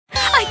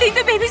think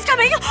the baby's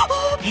coming.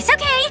 Oh. It's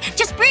okay.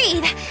 Just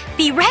breathe.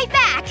 Be right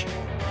back.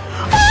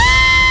 Ah!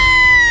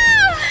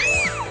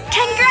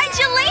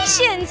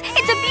 Congratulations!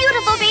 It's a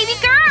beautiful baby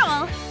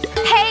girl!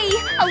 Hey,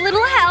 a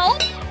little help?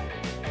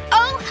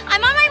 Oh,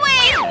 I'm on my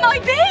way! My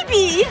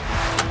baby!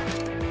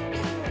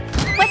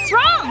 What's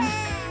wrong?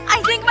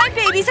 I think my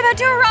baby's about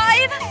to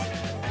arrive.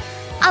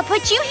 I'll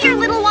put you here,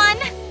 little one.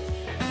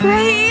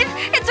 Great.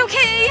 It's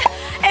okay.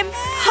 And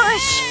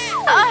push.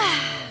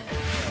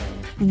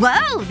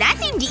 Whoa, that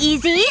seemed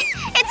easy.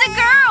 It's a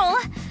girl!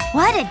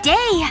 What a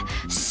day.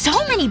 So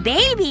many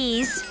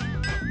babies.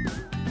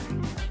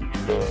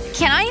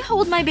 Can I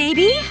hold my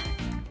baby?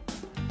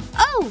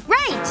 Oh,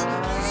 right.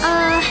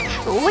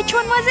 Which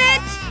one was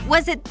it?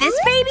 Was it this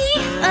baby?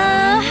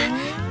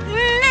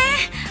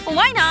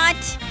 Why not?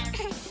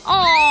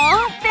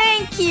 Aw,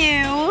 thank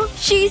you.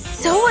 She's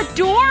so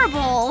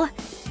adorable.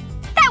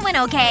 That went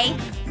okay.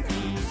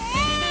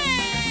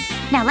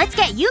 Now let's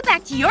get you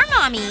back to your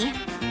mommy.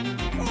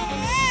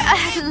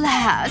 At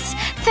last.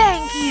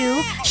 Thank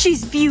you.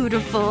 She's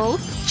beautiful.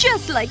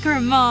 Just like her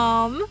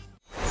mom.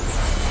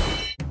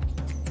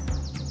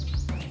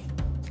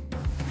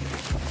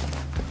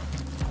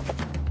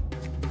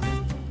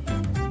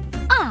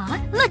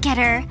 Aw, look at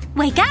her.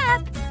 Wake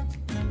up.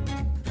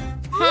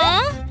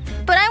 Huh?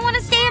 But I want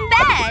to stay in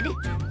bed.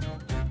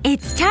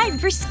 It's time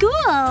for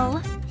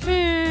school.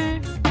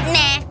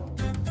 Nah.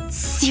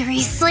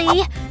 Seriously?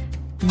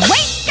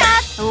 Wake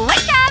up!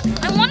 Wake up!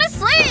 I want to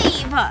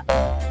sleep! Wake up!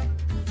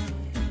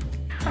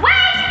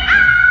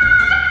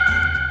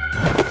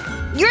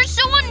 You're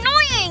so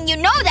annoying! You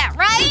know that,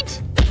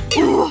 right?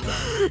 Ooh,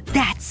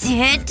 that's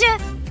it.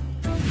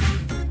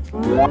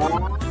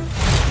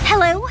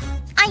 Hello?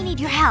 I need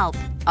your help.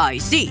 I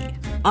see.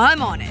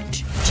 I'm on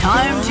it.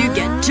 Time to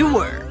get to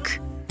work.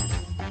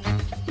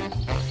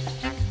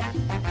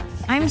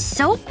 I'm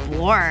so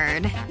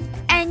bored.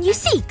 And you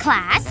see,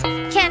 class.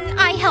 Can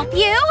I help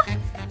you?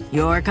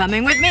 You're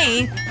coming with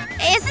me.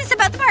 Is this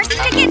about the parking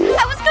ticket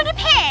I was gonna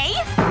pay?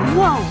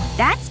 Whoa,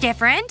 that's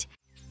different.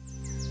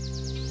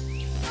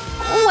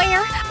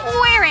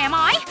 Where am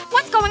I?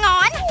 What's going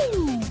on?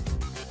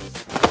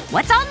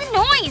 What's all the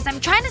noise? I'm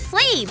trying to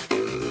sleep.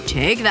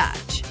 Take that.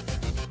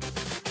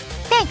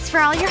 Thanks for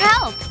all your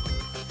help.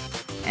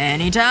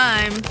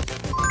 Anytime.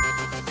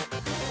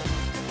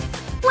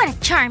 What a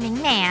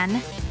charming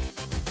man.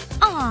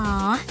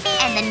 Aww.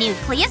 And the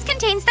nucleus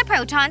contains the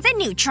protons and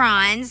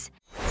neutrons.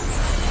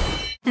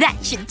 That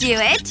should do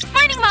it.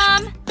 Morning,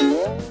 Mom!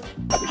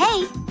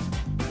 Hey.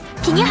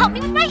 Can you help me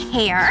with my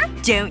hair?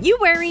 Don't you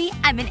worry.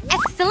 I'm an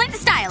excellent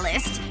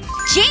stylist.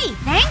 Gee,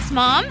 thanks,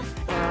 Mom.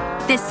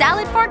 This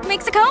salad fork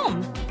makes a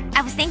comb.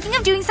 I was thinking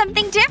of doing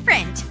something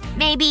different.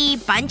 Maybe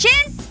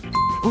bunches?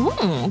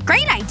 Ooh,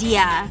 great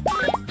idea.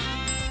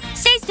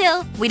 Stay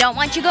still. We don't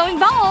want you going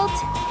bald.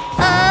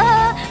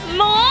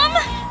 Mom?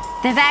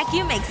 The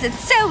vacuum makes it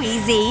so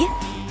easy.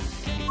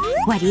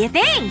 What do you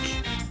think?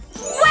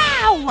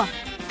 Wow!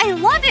 I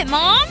love it,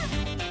 Mom!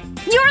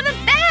 You're the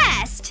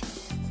best!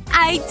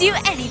 I'd do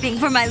anything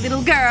for my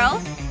little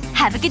girl.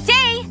 Have a good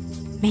day.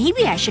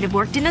 Maybe I should have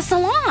worked in a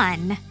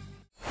salon.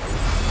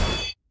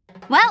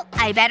 Well,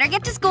 I better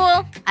get to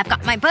school. I've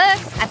got my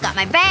books. I've got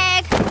my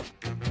bag.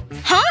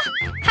 Huh?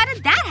 How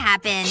did that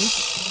happen?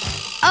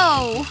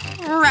 Oh,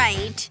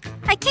 right.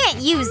 I can't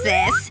use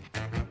this.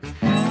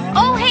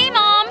 Oh, hey,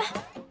 Mom!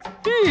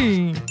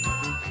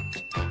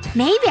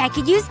 Maybe I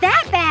could use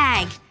that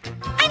bag.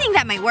 I think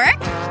that might work.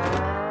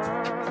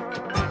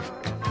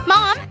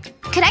 Mom,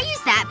 could I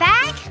use that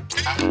bag?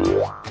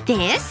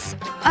 This?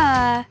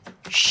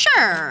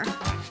 Sure.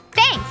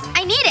 Thanks.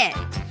 I need it.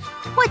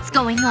 What's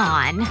going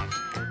on?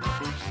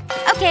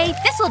 Okay,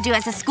 this will do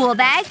as a school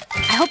bag.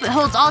 I hope it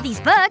holds all these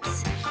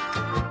books.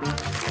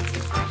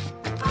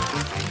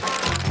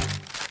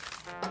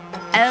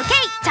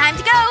 Okay, time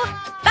to go.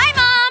 Bye,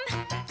 Mom!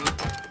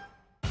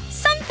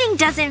 Something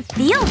doesn't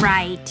feel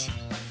right.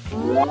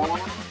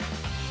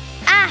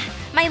 Ah,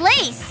 my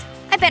lace.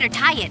 I better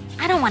tie it.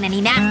 I don't want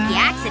any nasty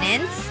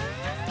accidents.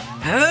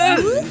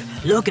 Hey!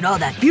 Look at all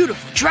that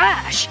beautiful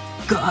trash!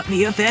 Got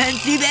me a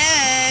fancy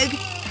bag!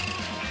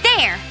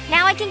 There!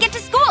 Now I can get to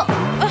school.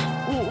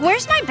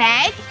 Where's my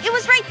bag? It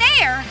was right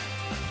there.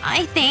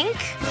 I think…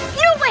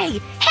 No way!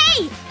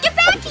 Hey! Get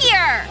back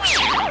here!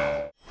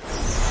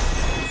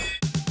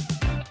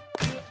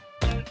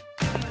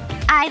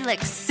 I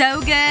look so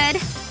good.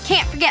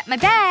 Can't forget my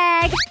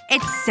bag.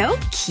 It's so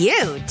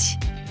cute.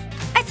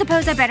 I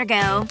suppose I better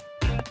go.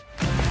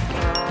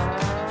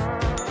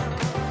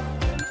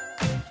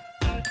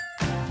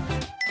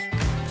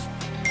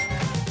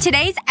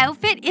 Today's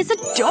outfit is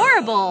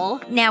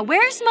adorable. Now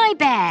where's my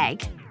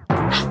bag?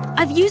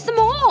 I've used them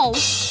all.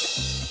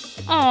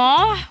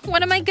 Aw,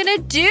 what am I gonna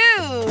do?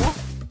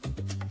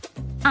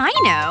 I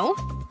know.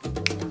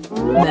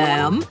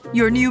 Ma'am,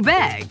 your new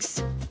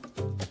bags.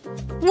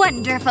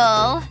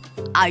 Wonderful.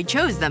 I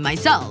chose them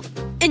myself.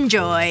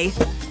 Enjoy.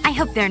 I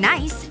hope they're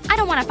nice. I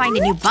don't want to find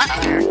a new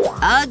butler.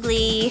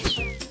 Ugly.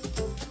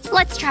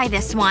 Let's try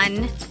this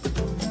one.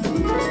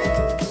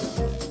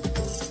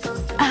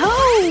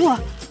 Oh!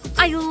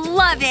 I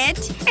love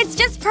it! It's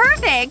just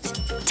perfect!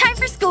 Time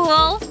for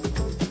school!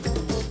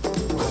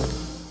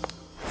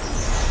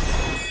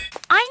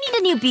 I need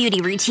a new beauty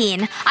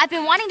routine. I've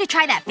been wanting to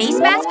try that face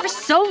mask for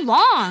so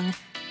long.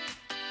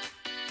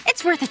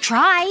 It's worth a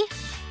try.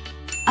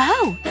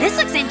 Oh, this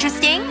looks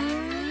interesting.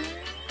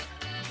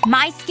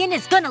 My skin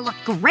is gonna look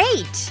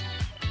great.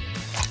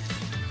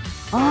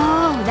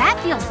 Oh, that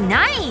feels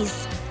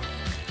nice.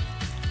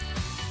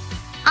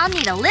 I'll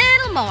need a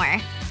little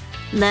more.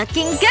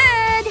 Looking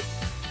good.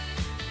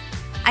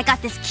 I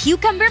got this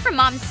cucumber from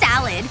Mom's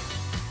salad.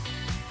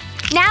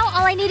 Now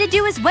all I need to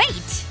do is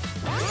wait.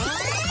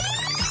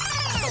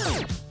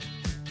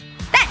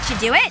 That should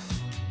do it.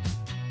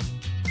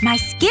 My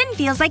skin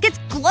feels like it's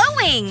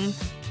glowing.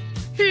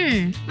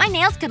 My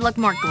nails could look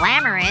more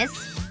glamorous.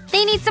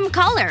 They need some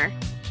color.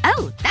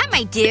 Oh, that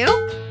might do.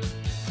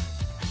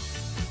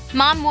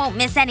 Mom won't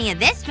miss any of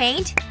this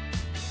paint.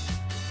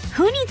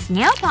 Who needs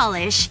nail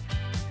polish?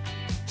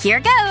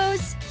 Here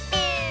goes.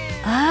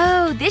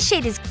 Oh, this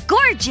shade is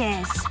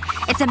gorgeous.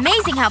 It's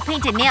amazing how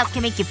painted nails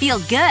can make you feel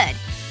good.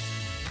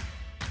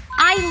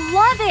 I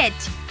love it!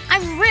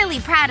 I'm really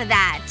proud of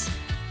that.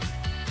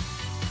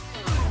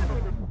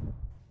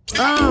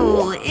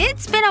 Oh,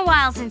 it's been a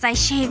while since I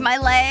shaved my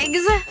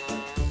legs.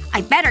 I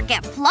better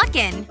get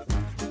plucking.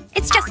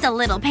 It's just a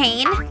little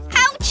pain.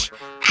 Ouch!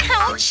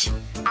 Ouch!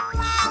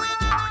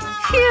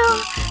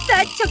 Phew.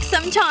 That took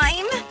some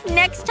time.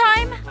 Next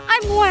time,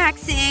 I'm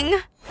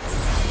waxing.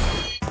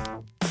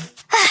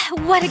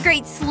 What a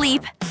great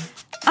sleep.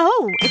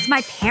 Oh, it's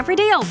my pamper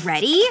day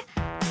already?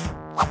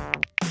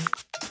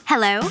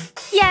 Hello?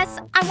 Yes,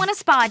 I want a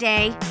spa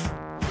day.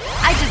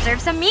 I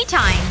deserve some me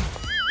time.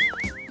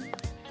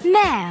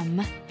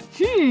 Ma'am.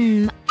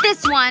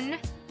 This one.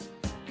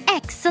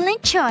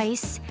 Excellent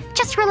choice.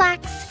 Just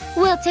relax.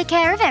 We'll take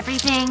care of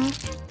everything.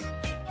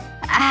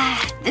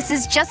 This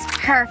is just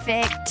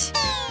perfect.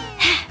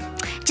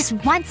 Just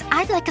once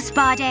I'd like a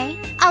spa day.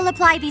 I'll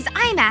apply these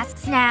eye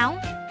masks now.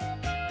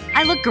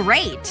 I look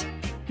great.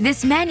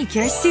 This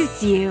manicure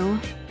suits you.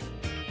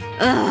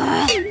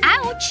 Ugh.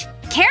 Ouch!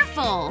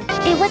 Careful!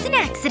 It was an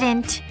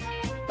accident.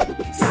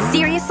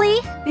 Seriously?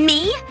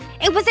 Me?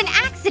 It was an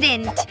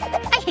accident!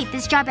 I hate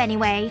this job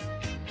anyway.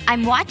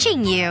 I'm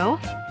watching you.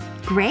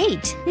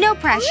 Great. No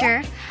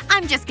pressure.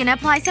 I'm just gonna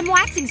apply some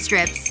waxing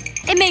strips.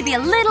 It may be a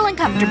little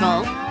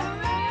uncomfortable.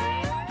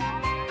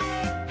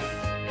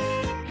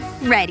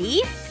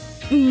 Ready?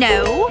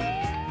 No.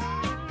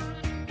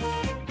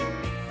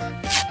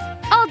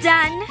 All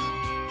done.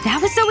 That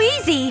was so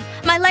easy.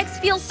 My legs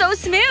feel so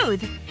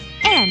smooth.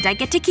 And I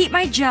get to keep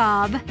my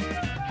job.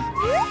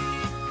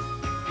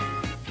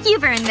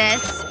 You've earned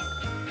this.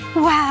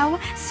 Wow.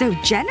 So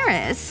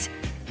generous.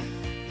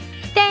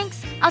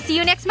 Thanks. I'll see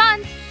you next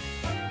month.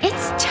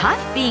 It's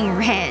tough being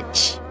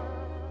rich.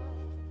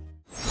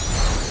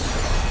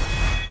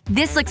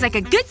 This looks like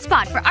a good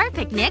spot for our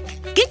picnic.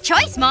 Good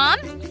choice, Mom!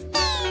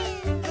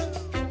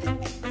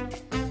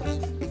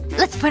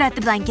 Let's put out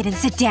the blanket and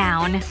sit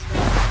down.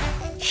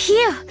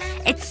 Phew.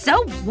 It's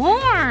so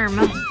warm.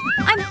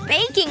 I'm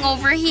baking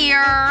over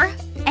here.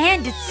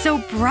 And it's so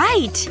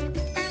bright.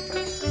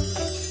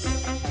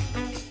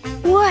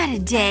 What a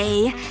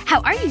day.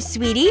 How are you,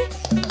 sweetie?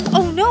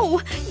 Oh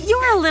no!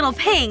 You're a little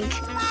pink.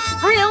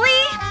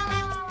 Really?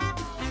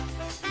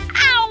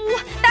 Ow!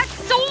 That's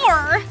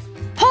sore!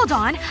 Hold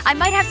on. I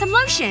might have some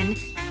lotion.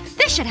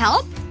 This should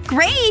help.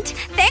 Great!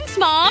 Thanks,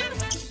 Mom!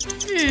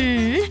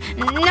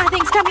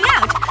 Nothing's coming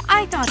out.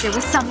 I thought there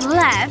was some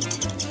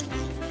left.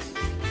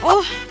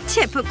 Oh,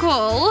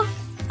 typical.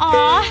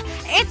 Aw.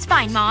 It's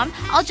fine, Mom.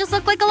 I'll just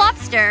look like a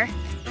lobster.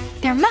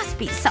 There must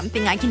be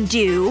something I can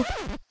do.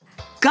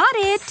 Got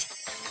it!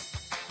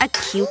 A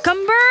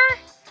cucumber?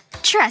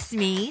 Trust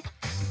me.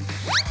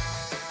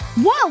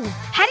 Whoa!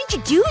 How did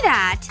you do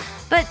that?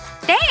 But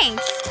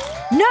thanks!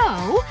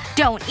 No!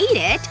 Don't eat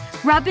it.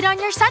 Rub it on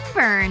your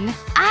sunburn.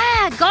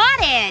 Ah, got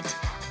it!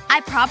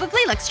 I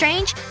probably look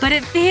strange, but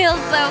it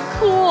feels so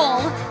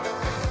cool.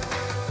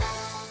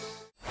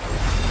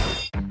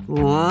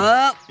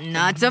 Whoa.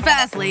 Not so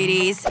fast,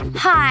 ladies.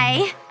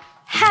 Hi.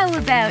 How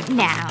about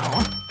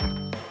now?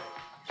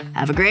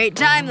 Have a great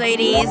time,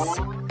 ladies.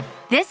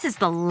 This is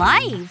the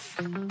life.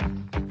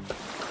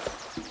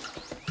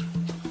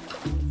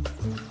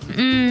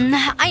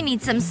 I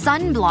need some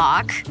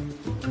sunblock.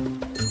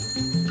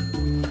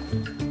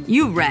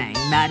 You rang,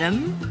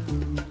 madam.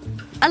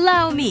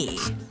 Allow me.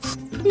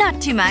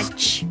 Not too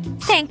much.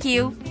 Thank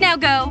you. Now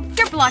go.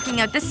 You're blocking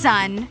out the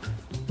sun.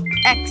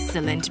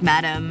 Excellent,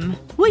 madam.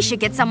 We should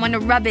get someone to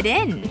rub it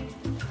in.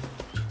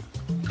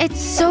 It's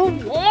so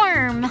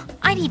warm.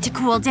 I need to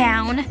cool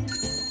down.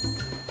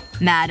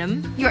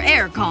 Madam, your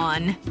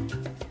aircon.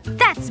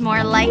 That's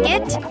more like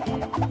it.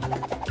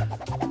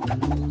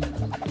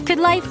 Could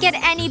life get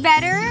any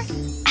better?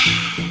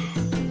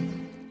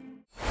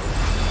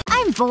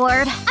 I'm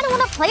bored. I don't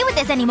want to play with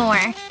this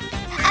anymore.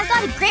 I've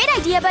got a great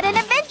idea about an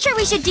adventure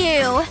we should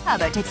do. How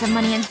about take some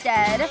money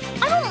instead?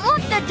 I don't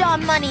want the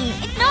dumb money.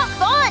 It's not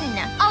fun.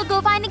 I'll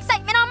go find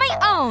excitement on my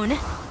own.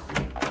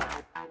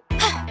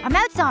 I'm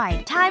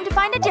outside. Time to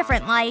find a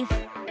different life.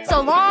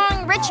 So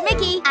long, Rich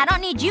Mickey. I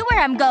don't need you where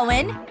I'm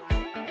going.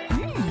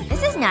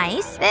 This is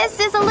nice. This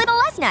is a little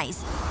less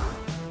nice.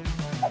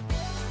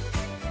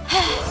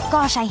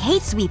 Gosh, I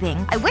hate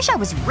sweeping. I wish I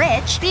was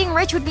rich. Being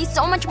rich would be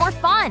so much more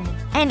fun.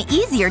 And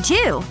easier,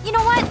 too. You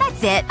know what?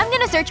 That's it. I'm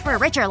gonna search for a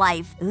richer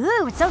life.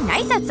 Ooh, it's so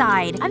nice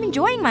outside. I'm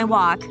enjoying my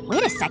walk.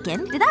 Wait a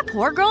second. Did that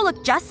poor girl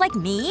look just like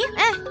me?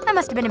 I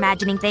must have been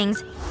imagining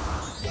things.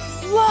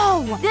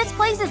 Whoa! This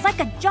place is like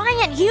a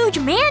giant, huge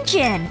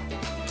mansion!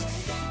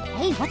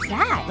 Hey, what's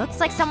that? Looks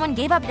like someone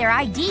gave up their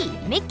ID.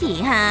 Mickey,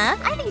 huh?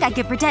 I think I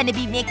could pretend to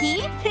be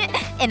Mickey.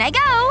 In I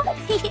go!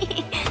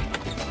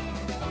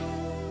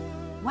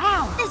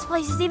 Wow, this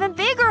place is even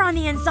bigger on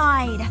the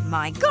inside.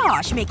 My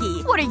gosh,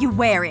 Mickey. What are you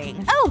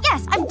wearing? Oh,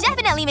 yes, I'm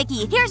definitely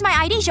Mickey. Here's my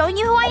ID showing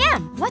you who I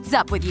am. What's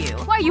up with you?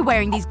 Why are you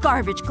wearing these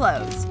garbage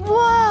clothes?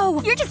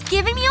 Whoa! You're just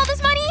giving me all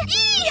this money?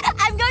 Eee!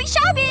 I'm going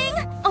shopping!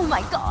 Oh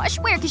my gosh,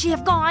 where could she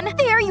have gone?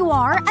 There you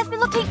are. I've been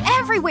looking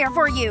everywhere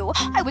for you.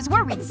 I was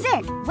worried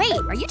sick.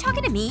 Wait, are you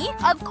talking to me?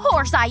 Of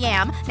course I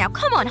am. Now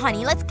come on,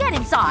 honey, let's get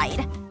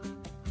inside.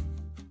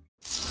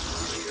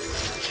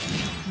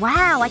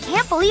 Wow, I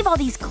can't believe all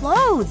these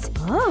clothes.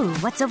 Oh,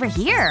 what's over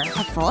here?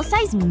 A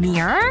full-size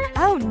mirror?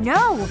 Oh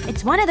no,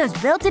 it's one of those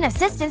built-in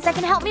assistants that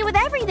can help me with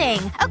everything.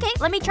 Okay,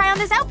 let me try on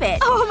this outfit.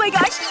 Oh my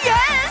gosh,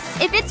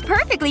 yes! It fits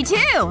perfectly,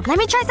 too. Let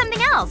me try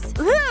something else.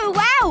 Ooh,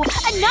 wow!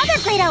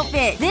 Another great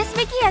outfit! This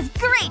Mickey has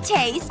great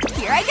taste.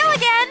 Here I go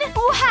again.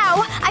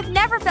 Wow! I've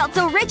never felt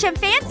so rich and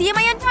fancy in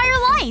my entire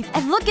life.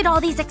 And look at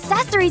all these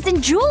accessories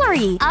and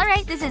jewelry.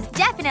 Alright, this is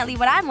definitely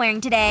what I'm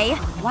wearing today.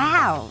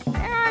 Wow.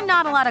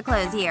 Not a lot of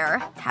clothes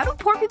here. How do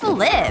poor people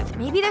live?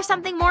 Maybe there's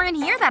something more in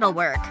here that'll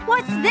work.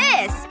 What's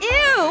this?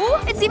 Ew!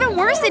 It's even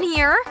worse in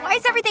here. Why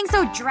is everything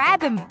so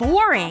drab and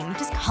boring?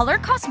 Does color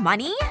cost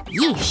money?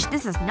 Yeesh,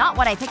 this is not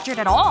what I pictured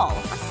at all.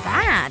 What's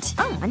that?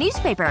 Oh, a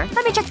newspaper.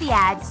 Let me check the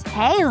ads.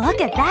 Hey,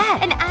 look at that!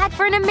 An ad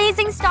for an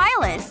amazing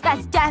stylist.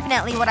 That's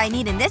definitely what I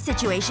need in this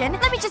situation.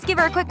 Let me just give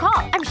her a quick call.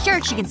 I'm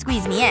sure she can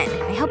squeeze me in.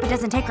 I hope it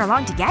doesn't take her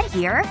long to get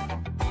here.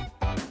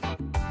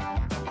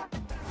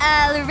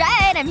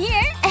 Alright, I'm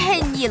here.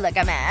 And you look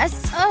a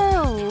mess.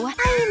 Oh,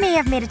 I may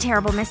have made a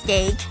terrible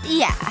mistake.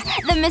 Yeah,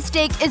 the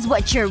mistake is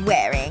what you're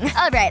wearing.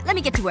 Alright, let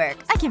me get to work.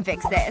 I can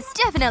fix this.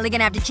 Definitely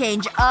gonna have to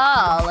change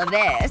all of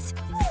this.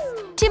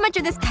 Too much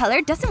of this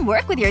color doesn't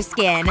work with your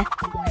skin.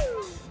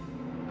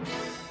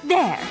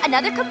 There.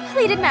 Another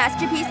completed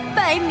masterpiece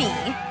by me.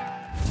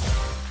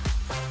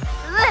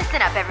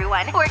 Listen up,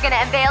 everyone. We're gonna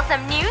unveil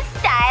some new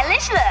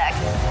stylish looks.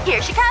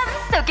 Here she comes,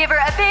 so give her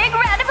a big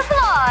round of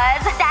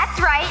applause. That's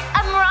right,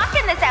 I'm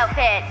rocking this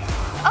outfit.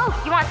 Oh,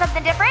 you want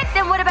something different?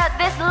 Then what about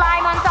this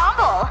lime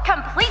ensemble?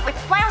 Complete with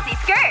flouncy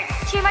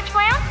skirts. Too much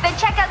flounce? Then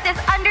check out this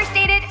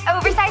understated,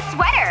 oversized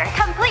sweater.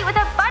 Complete with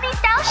a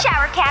bunny-style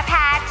shower cap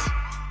hat.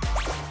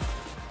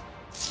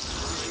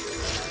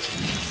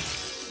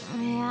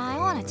 Yeah, I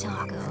want a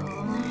taco.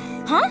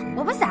 Huh?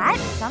 What was that?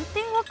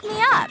 Something woke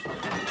me up.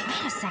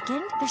 Wait a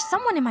second. There's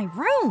someone in my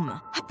room.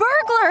 A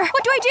burglar!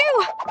 What do I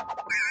do?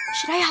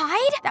 Should I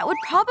hide? That would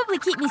probably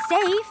keep me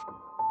safe.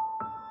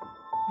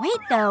 Wait,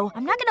 though.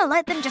 I'm not gonna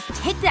let them just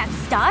take that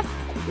stuff.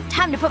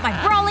 Time to put my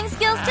brawling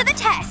skills to the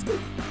test.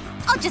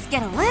 I'll just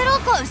get a little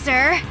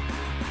closer.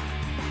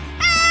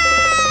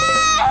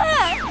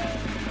 Ah!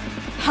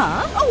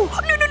 Huh?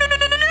 Oh, no, no, no, no,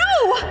 no, no,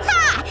 no!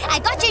 Ha! I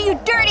got you, you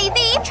dirty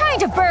thief! Trying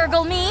to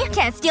burgle me!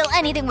 Can't steal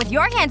anything with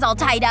your hands all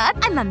tied up.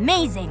 I'm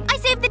amazing. I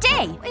saved the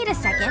day. Wait a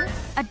second.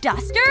 A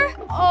duster?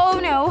 Oh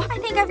no. I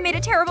think I've made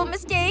a terrible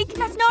mistake.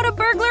 That's not a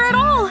burglar at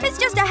all. It's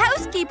just a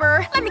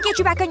housekeeper. Let me get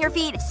you back on your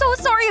feet. So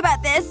sorry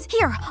about this.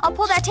 Here, I'll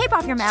pull that tape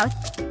off your mouth.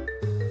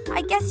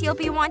 I guess you'll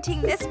be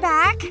wanting this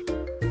back.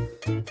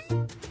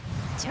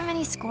 Too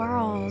many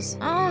squirrels.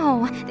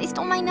 Oh, they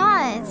stole my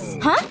nuts.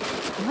 Huh?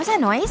 What was that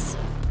noise?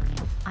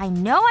 I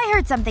know I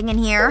heard something in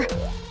here.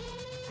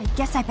 I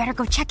guess I better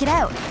go check it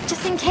out.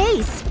 Just in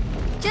case.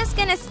 Just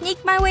gonna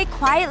sneak my way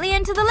quietly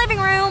into the living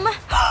room.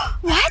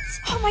 What?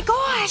 Oh my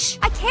gosh!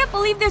 I can't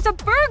believe there's a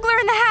burglar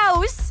in the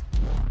house!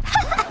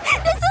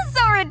 This is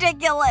so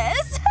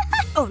ridiculous!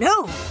 Oh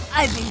no!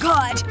 I've been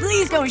caught!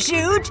 Please don't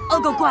shoot!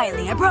 I'll go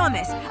quietly, I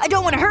promise. I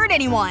don't want to hurt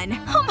anyone.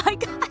 Oh my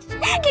gosh.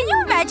 Can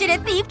you imagine a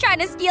thief trying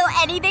to steal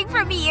anything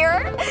from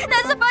here?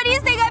 That's the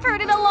funniest thing I've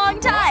heard in a long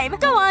time.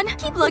 Go on,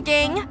 keep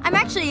looking. I'm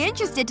actually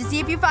interested to see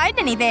if you find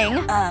anything.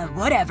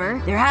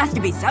 Whatever. There has to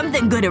be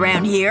something good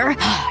around here.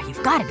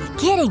 You've gotta be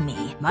kidding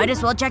me. Might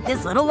as well check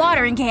this little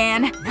watering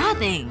can.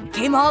 Nothing.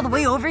 Came all the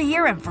way over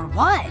here and for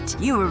what?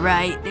 You were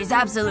right. There's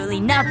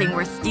absolutely nothing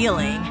worth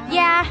stealing.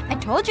 Yeah, I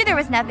told you there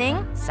was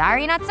nothing.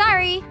 Sorry not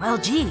sorry. Well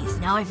geez,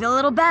 now I feel a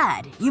little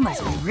bad. You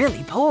must be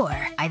really poor.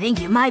 I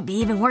think you might be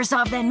even worse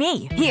off than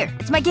me. Here,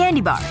 it's my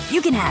candy bar.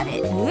 You can have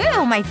it.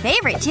 Ooh, my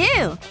favorite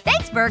too.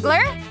 Thanks,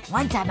 burglar.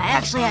 One time I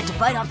actually had to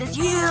fight off this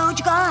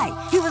huge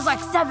guy. He was like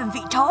 7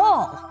 feet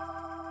tall.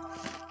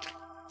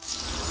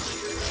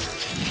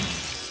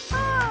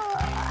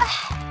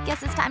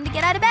 guess it's time to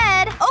get out of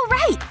bed. Oh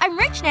right! I'm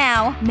rich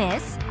now!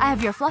 Miss, I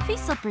have your fluffy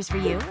slippers for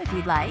you, if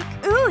you'd like.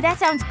 Ooh, that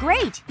sounds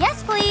great!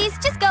 Yes, please!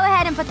 Just go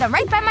ahead and put them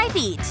right by my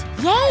feet.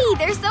 Yay!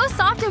 They're so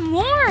soft and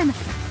warm!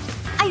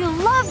 I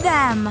love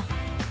them!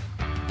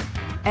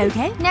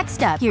 Okay,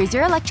 next up. Here's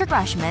your electric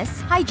brush,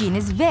 miss. Hygiene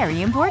is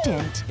very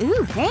important.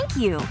 Ooh, thank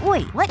you.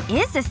 Wait, what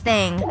is this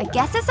thing? I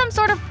guess it's some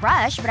sort of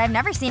brush, but I've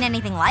never seen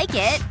anything like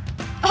it.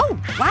 Oh,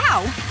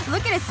 wow!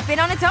 Look at it spin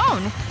on its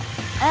own.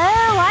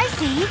 Oh, I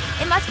see.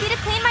 It must be to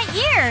clean my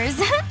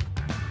ears.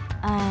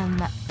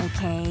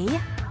 Okay.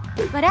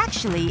 But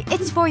actually,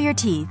 it's for your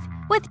teeth.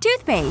 With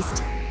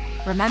toothpaste.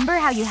 Remember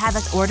how you have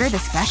us order the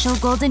special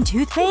golden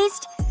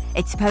toothpaste?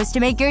 It's supposed to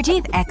make your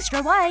teeth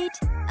extra white.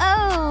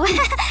 Oh,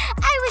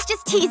 I was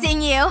just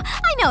teasing you.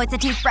 I know it's a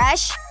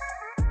toothbrush.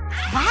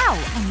 Wow,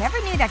 I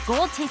never knew that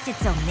gold tasted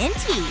so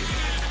minty.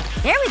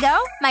 There we go.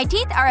 My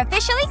teeth are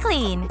officially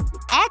clean.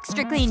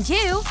 Extra clean,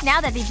 too, now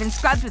that they've been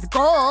scrubbed with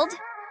gold.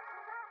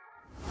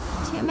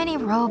 Too many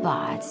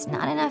robots.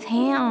 Not enough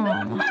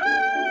ham.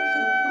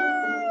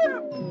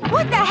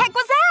 What the heck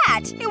was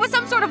that? It was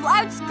some sort of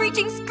loud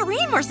screeching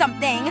scream or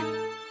something.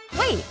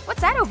 Wait,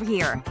 what's that over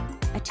here?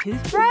 A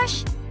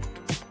toothbrush?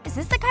 Is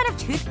this the kind of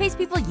toothpaste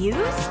people use?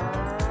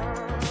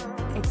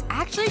 It's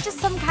actually just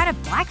some kind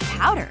of black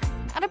powder.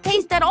 Not a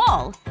paste at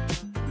all.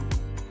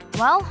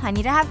 Well, I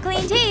need to have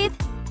clean teeth.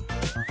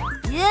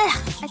 Ugh,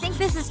 I think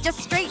this is just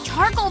straight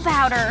charcoal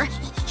powder.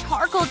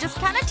 Charcoal just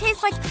kinda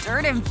tastes like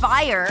dirt and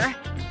fire.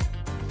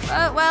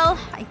 But, well,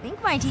 I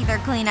think my teeth are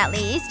clean at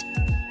least.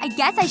 I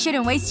guess I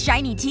shouldn't waste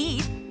shiny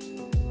teeth.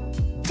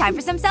 Time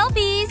for some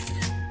selfies!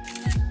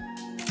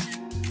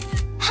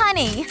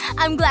 Honey,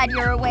 I'm glad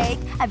you're awake.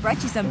 I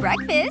brought you some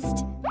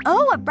breakfast.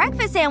 Oh, a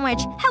breakfast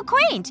sandwich! How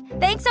quaint!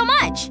 Thanks so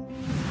much!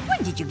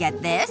 When did you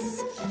get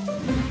this?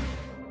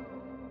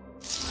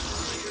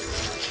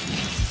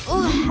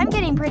 Ooh, I'm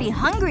getting pretty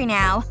hungry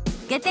now.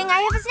 Good thing I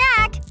have a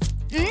snack.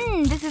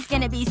 This is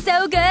gonna be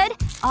so good.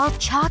 All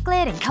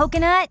chocolate and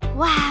coconut.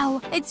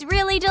 Wow, it's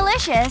really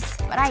delicious.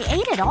 But I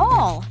ate it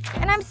all.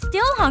 And I'm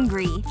still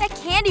hungry. That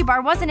candy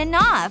bar wasn't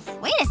enough.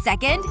 Wait a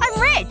second. I'm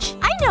rich.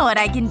 I know what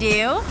I can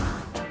do.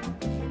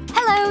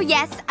 Hello,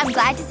 yes. I'm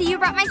glad to see you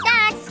brought my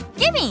snacks.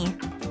 Gimme!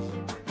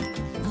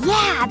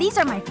 Yeah, these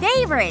are my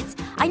favorites.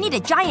 I need a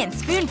giant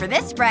spoon for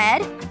this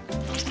spread.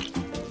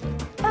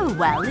 Oh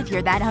well, if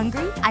you're that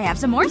hungry, I have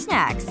some more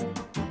snacks.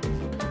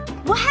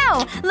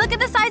 Wow! Look at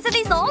the size of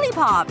these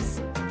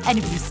lollipops! And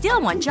if you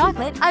still want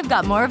chocolate, I've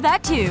got more of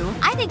that too.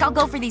 I think I'll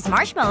go for these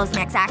marshmallows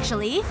next,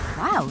 actually.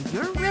 Wow,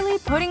 you're really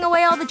putting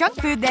away all the junk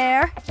food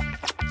there.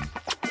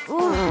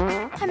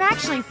 Ooh, I'm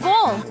actually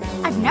full.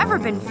 I've never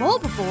been full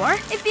before.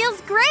 It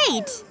feels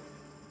great!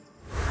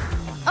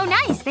 Oh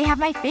nice, they have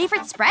my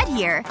favorite spread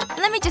here.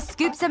 Let me just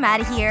scoop some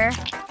out of here.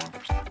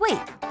 Wait,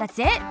 that's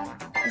it?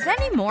 Is there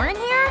any more in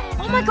here?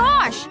 Oh my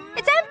gosh!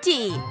 It's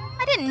empty!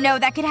 I didn't know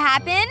that could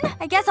happen.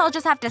 I guess I'll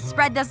just have to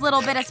spread this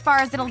little bit as far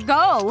as it'll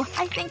go.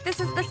 I think this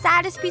is the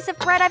saddest piece of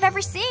bread I've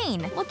ever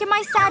seen. Look at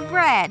my sad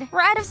bread. We're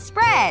out of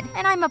spread.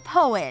 And I'm a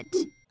poet.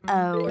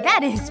 Oh,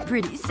 that is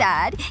pretty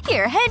sad.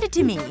 Here, hand it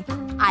to me.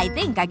 I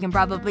think I can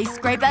probably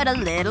scrape out a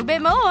little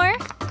bit more.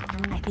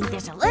 I think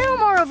there's a little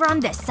more over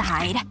on this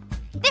side.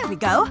 There we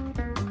go.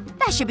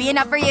 That should be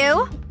enough for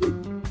you.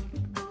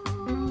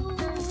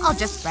 I'll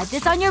just spread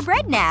this on your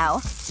bread now.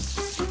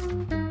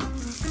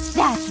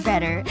 That's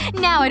better.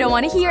 Now I don't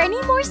want to hear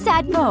any more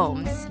sad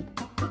poems.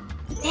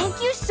 Thank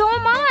you so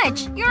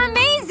much! You're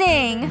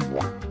amazing!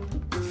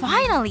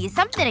 Finally,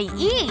 something to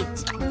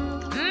eat.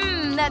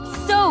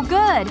 That's so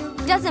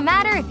good. Doesn't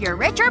matter if you're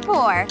rich or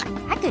poor.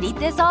 I could eat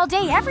this all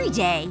day every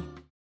day.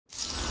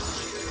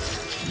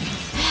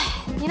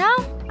 You know,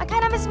 I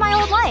kinda miss my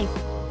old life.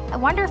 I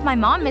wonder if my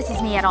mom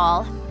misses me at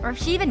all. Or if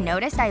she even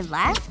noticed I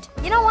left.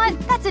 You know what?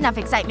 That's enough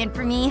excitement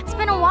for me. It's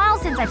been a while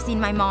since I've seen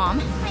my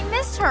mom. I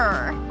miss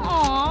her.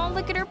 Aw,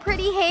 look at her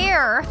pretty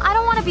hair. I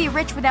don't want to be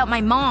rich without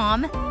my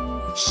mom.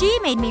 She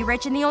made me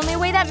rich in the only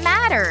way that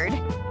mattered.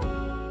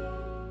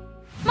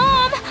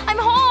 Mom! I'm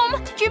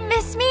home! Did you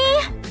miss me?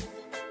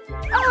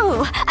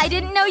 Oh, I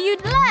didn't know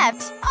you'd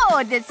left.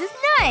 Oh, this is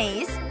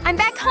nice. I'm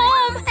back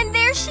home, and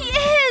there she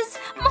is!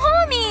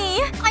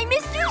 Mommy! I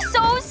missed you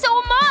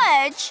so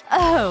much!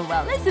 Oh,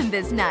 well, isn't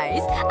this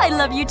nice? I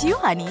love you too,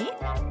 honey.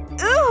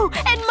 Ooh,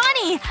 and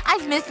money!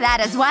 I've missed that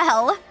as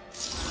well.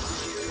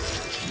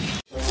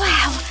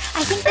 Wow,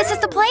 I think this is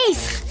the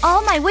place.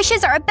 All my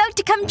wishes are about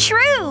to come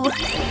true.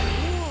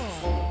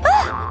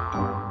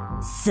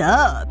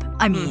 Sup?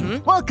 I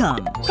mean,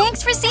 welcome.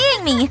 Thanks for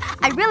seeing me.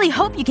 I really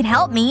hope you can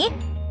help me.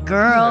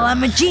 Girl,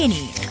 I'm a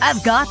genie.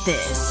 I've got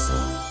this.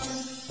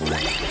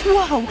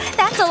 Whoa,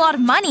 that's a lot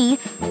of money.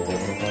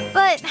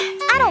 But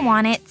I don't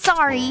want it.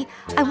 Sorry.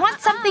 I want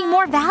something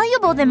more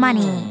valuable than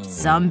money.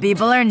 Some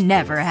people are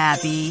never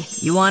happy.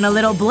 You want a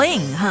little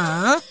bling,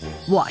 huh?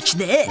 Watch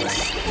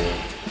this.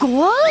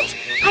 Gold?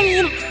 I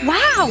mean,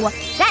 wow!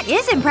 That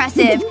is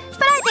impressive.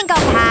 But I think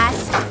I'll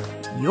pass.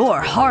 Your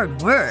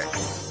hard work.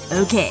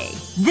 Okay,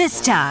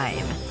 this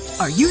time.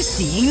 Are you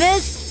seeing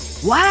this?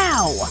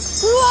 Wow!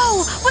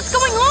 Whoa! What's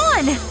going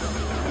on?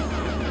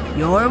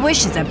 Your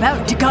wish is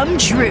about to come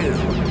true.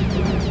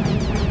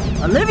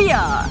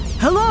 Olivia!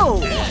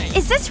 Hello!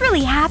 Is this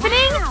really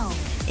happening?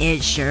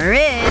 It sure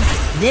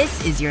is.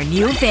 This is your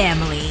new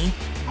family.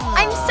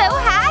 I'm so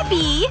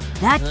happy!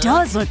 That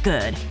does look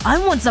good. I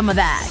want some of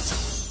that.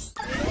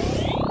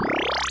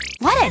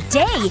 What a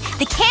day!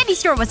 The candy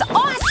store was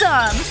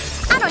awesome!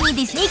 I don't need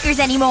these sneakers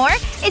anymore.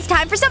 It's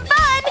time for some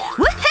fun!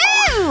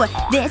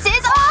 Woohoo! This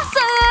is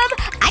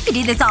awesome! I could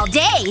do this all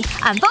day.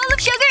 I'm full of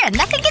sugar and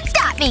nothing can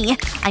stop me.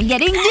 I'm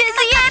getting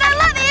dizzy and I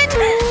love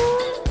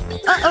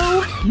it!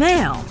 Uh-oh.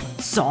 Ma'am.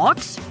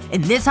 Socks?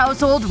 In this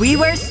household, we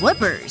wear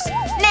slippers.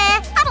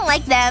 Nah, I don't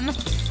like them.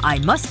 I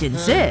must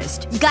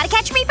insist. You gotta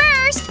catch me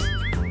first!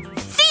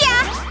 See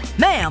ya!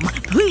 Ma'am,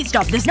 please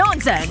stop this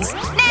nonsense.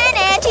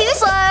 Nah, too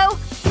slow.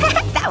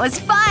 That was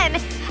fun.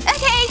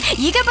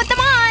 Okay, you can put them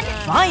on.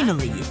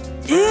 Finally.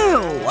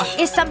 Ew.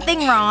 Is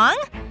something wrong?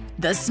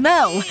 The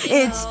smell.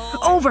 It's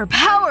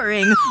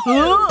overpowering.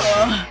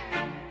 Ugh.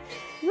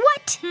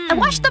 What? I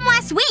washed them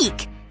last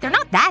week. They're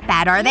not that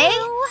bad, are they?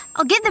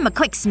 I'll give them a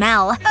quick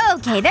smell.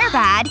 Okay, they're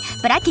bad.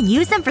 But I can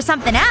use them for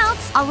something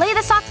else. I'll lay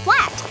the sock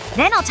flat.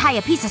 Then I'll tie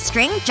a piece of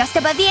string just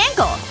above the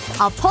ankle.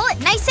 I'll pull it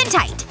nice and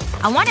tight.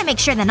 I want to make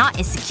sure the knot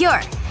is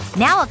secure.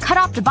 Now I'll cut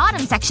off the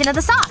bottom section of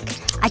the sock.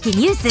 I can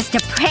use this to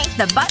prank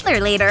the butler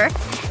later.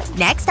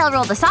 Next, I'll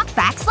roll the sock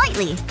back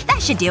slightly.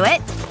 That should do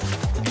it.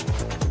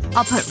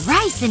 I'll put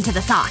rice into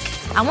the sock.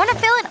 I want to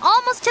fill it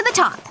almost to the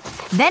top.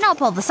 Then I'll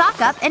pull the sock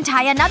up and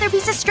tie another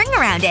piece of string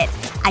around it.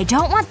 I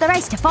don't want the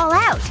rice to fall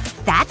out.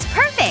 That's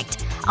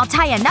perfect! I'll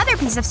tie another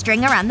piece of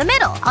string around the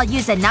middle. I'll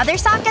use another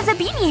sock as a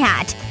beanie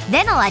hat.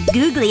 Then I'll add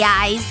googly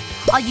eyes.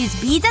 I'll use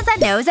beads as a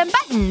nose and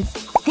buttons.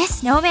 This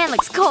snowman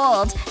looks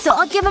cold, so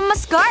I'll give him a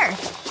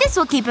scarf. This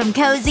will keep him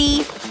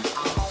cozy.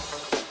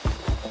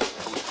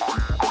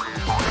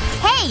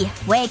 Hey!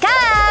 Wake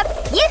up!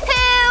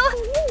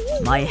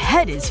 Yoo-hoo! My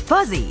head is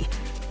fuzzy.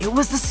 It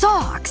was the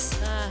socks.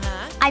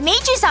 I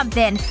made you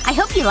something. I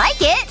hope you like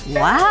it.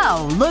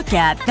 Wow, look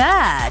at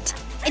that.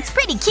 It's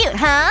pretty cute,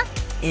 huh?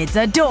 It's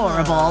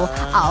adorable.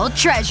 I'll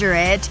treasure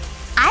it.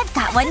 I've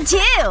got one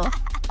too.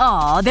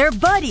 Aw, they're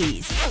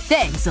buddies.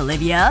 Thanks,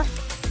 Olivia.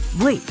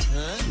 Wait.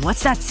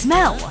 What's that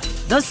smell?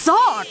 The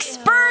socks!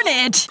 Burn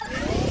it!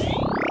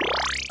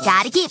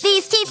 Gotta keep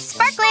these teeth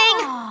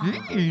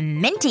sparkling.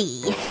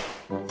 Minty.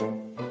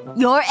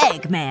 Your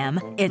egg,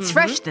 ma'am. It's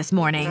fresh this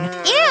morning.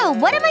 Ew!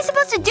 What am I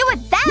supposed to do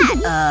with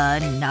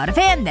that? Not a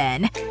fan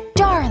then.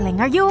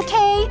 Darling, are you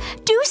okay?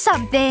 Do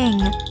something.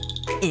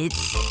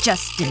 It's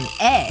just an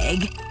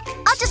egg.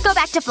 I'll just go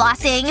back to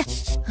flossing.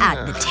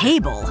 At the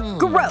table.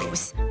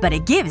 Gross. But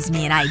it gives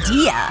me an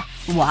idea.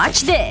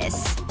 Watch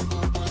this.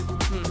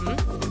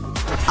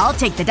 I'll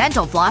take the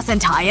dental floss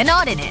and tie a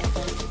knot in it.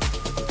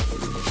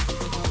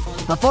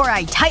 Before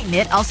I tighten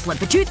it, I'll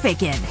slip a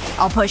toothpick in.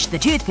 I'll push the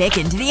toothpick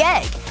into the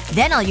egg.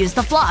 Then I'll use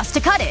the floss to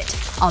cut it.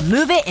 I'll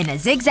move it in a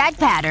zigzag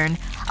pattern.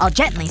 I'll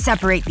gently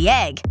separate the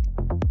egg.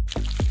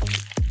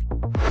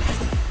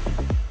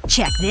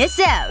 Check this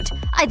out.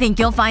 I think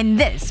you'll find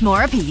this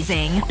more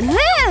appeasing.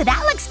 Ooh,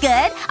 that looks good.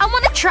 I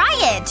want to try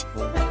it.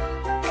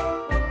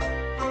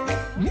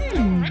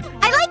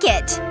 I like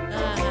it.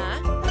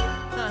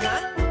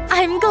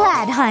 I'm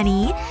glad,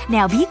 honey.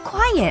 Now be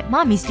quiet.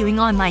 Mommy's doing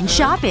online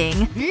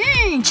shopping.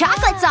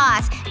 Chocolate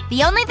sauce.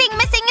 The only thing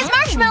missing is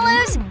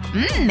marshmallows.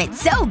 It's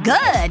so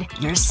good.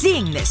 You're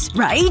seeing this,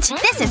 right?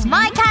 This is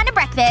my kind of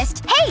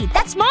breakfast. Hey,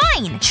 that's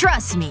mine.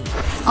 Trust me.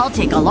 I'll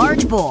take a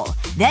large bowl.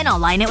 Then I'll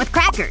line it with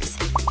crackers.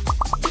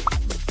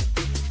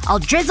 I'll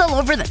drizzle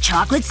over the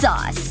chocolate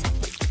sauce.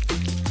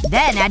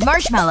 Then add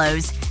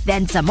marshmallows.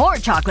 Then some more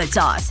chocolate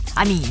sauce.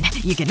 I mean,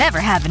 you can never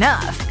have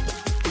enough.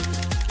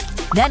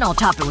 Then I'll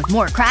top it with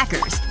more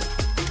crackers.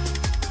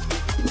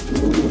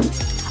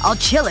 I'll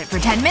chill it for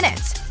 10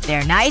 minutes.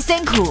 They're nice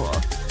and cool.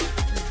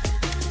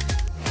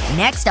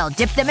 Next, I'll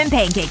dip them in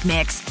pancake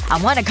mix.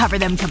 I want to cover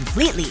them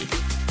completely.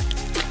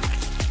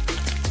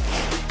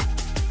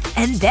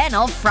 And then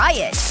I'll fry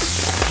it.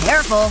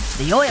 Careful.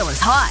 The oil is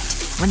hot.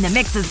 When the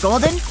mix is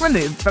golden,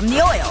 remove from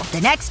the oil.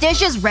 The next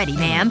dish is ready,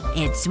 ma'am.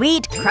 It's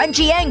sweet,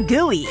 crunchy, and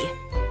gooey.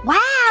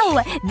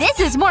 Wow! This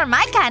is more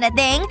my kind of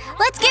thing.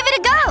 Let's give it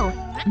a go.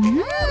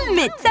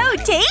 It's so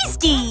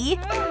tasty!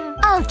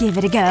 I'll give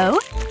it a go.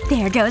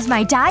 There goes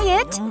my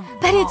diet.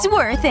 But it's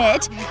worth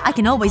it. I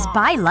can always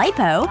buy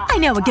lipo. I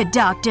know a good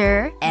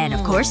doctor. And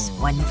of course,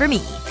 one for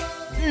me.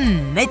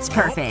 It's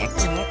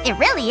perfect. It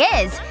really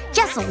is.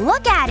 Just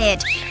look at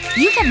it.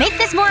 You can make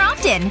this more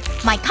often.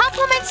 My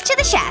compliments to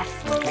the chef.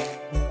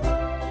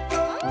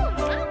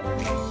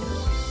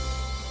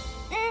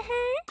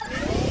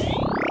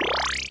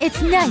 It's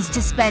nice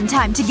to spend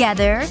time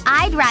together.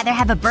 I'd rather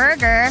have a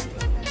burger.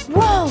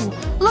 Whoa!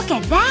 Look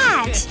at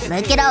that!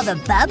 Look at all the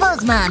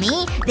bubbles,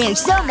 Mommy. They're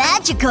so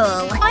magical.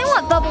 I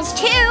want bubbles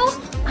too.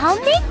 I'll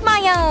make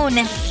my own.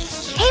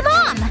 Hey,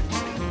 Mom!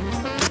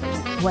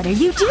 What are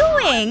you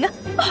doing?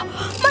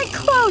 My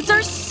clothes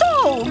are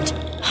soaked!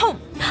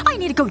 I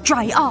need to go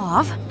dry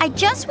off. I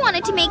just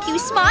wanted to make you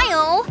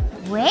smile.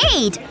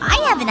 Wait, I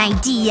have an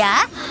idea.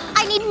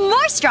 I need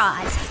more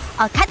straws.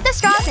 I'll cut the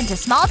straws into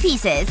small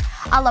pieces.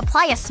 I'll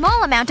apply a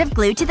small amount of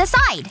glue to the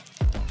side.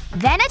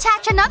 Then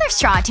attach another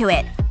straw to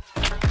it.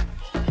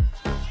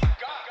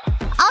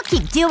 I'll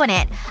keep doing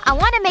it. I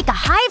want to make a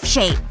hive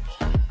shape.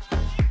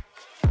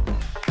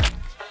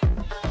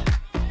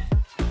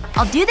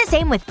 I'll do the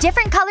same with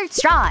different colored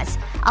straws.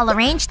 I'll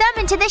arrange them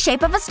into the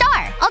shape of a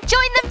star. I'll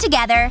join them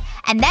together.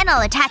 And then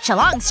I'll attach a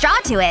long straw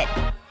to it.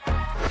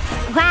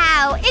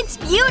 Wow, it's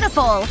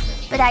beautiful!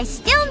 But I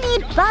still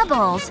need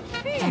bubbles.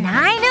 And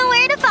I know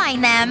where to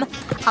find them.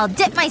 I'll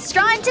dip my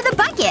straw into the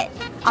bucket.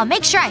 I'll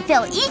make sure I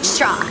fill each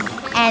straw.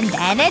 And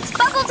then it's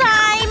bubble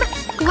time!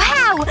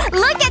 Wow!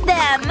 Look at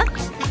them!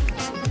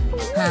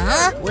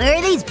 Huh? Where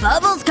are these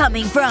bubbles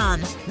coming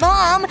from?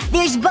 Mom,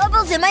 there's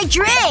bubbles in my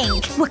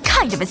drink! What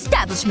kind of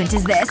establishment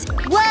is this?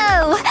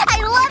 Whoa!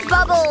 I love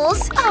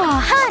bubbles!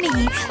 Oh,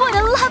 honey! What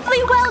a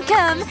lovely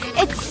welcome!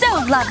 It's so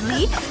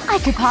lovely! I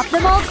could pop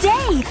them all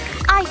day!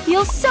 I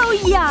feel so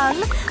young!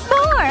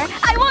 More!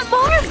 I want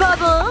more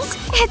bubbles!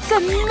 It's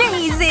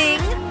amazing!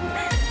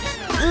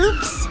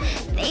 Oops.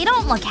 They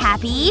don't look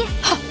happy.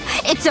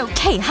 It's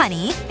okay,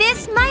 honey.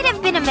 This might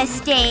have been a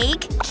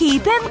mistake.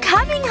 Keep him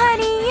coming,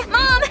 honey.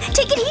 Mom!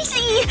 Take it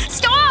easy!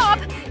 Stop!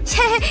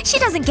 She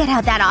doesn't get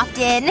out that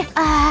often.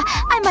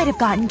 I might have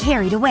gotten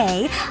carried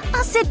away.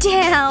 I'll sit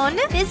down.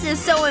 This is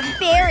so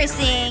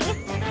embarrassing.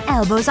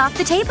 Elbows off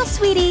the table,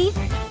 sweetie.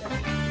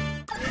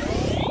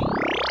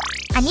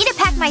 I need to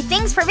pack my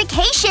things for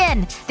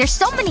vacation! There's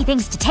so many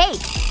things to take.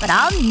 But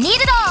I'll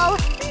need it all.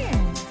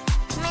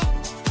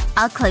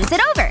 I'll close it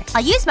over.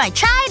 I'll use my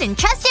tried and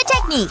trusted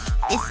technique.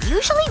 This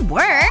usually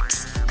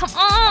works. Come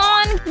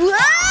on!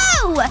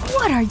 Whoa!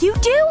 What are you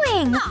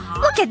doing?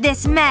 Look at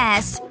this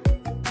mess.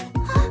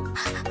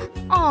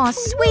 Aw,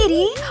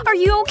 sweetie. Are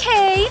you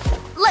okay?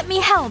 Let me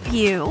help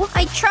you.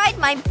 I tried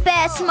my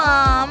best,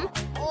 Mom.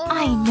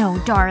 I know,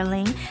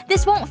 darling.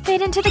 This won't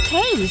fit into the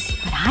case.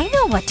 But I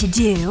know what to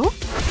do.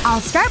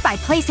 I'll start by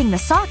placing the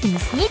sock in the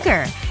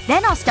sneaker.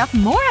 Then I'll stuff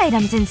more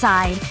items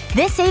inside.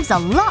 This saves a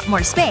lot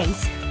more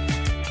space.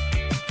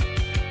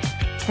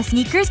 The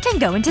sneakers can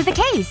go into the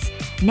case.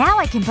 Now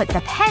I can put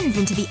the pens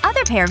into the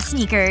other pair of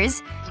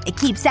sneakers. It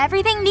keeps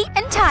everything neat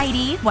and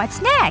tidy.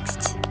 What's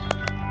next?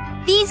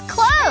 These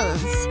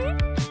clothes!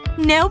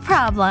 No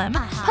problem.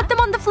 Put them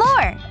on the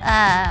floor.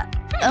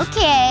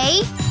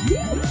 Okay.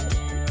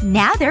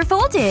 Now they're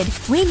folded.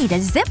 We need a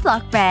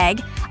Ziploc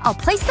bag. I'll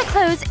place the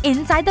clothes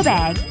inside the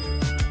bag.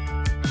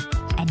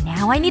 And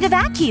now I need a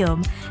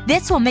vacuum.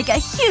 This will make a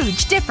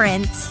huge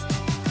difference.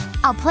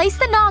 I'll place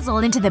the nozzle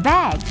into the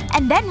bag,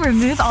 and then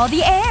remove all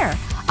the air.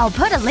 I'll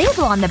put a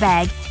label on the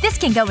bag. This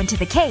can go into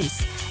the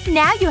case.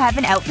 Now you have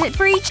an outfit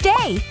for each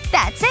day.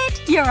 That's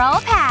it. You're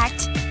all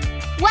packed.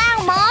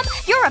 Wow, Mom!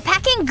 You're a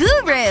packing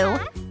guru!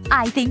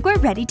 I think we're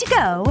ready to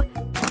go.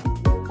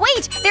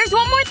 Wait! There's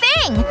one more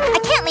thing! I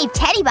can't leave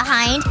Teddy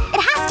behind.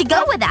 It has to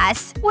go with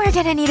us. We're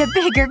gonna need a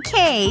bigger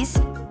case.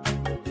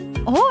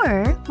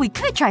 Or we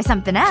could try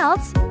something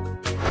else.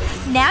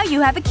 Now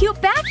you have a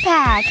cute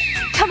backpack.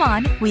 Come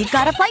on, we've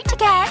got a flight to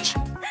catch.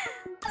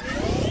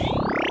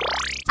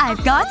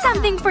 I've got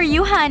something for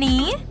you,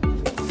 honey.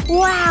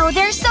 Wow,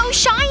 they're so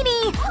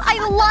shiny! I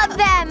love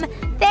them!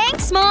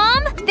 Thanks,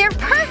 Mom! They're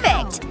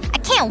perfect! I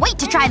can't wait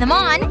to try them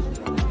on.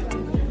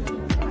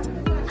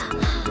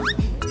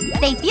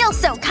 They feel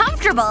so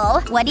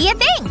comfortable. What do you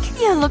think?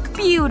 You look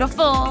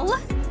beautiful.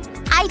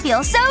 I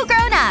feel so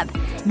grown up.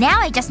 Now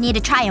I just need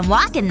to try and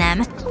walk in them.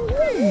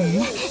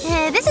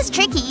 This is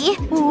tricky.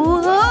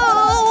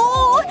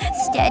 Whoa!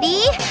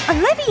 Steady.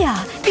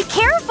 Olivia! Be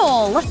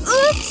careful!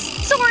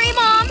 Oops! Sorry,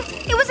 Mom.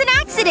 It was an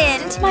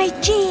accident. My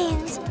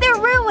jeans. They're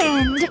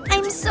ruined.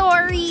 I'm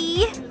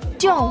sorry.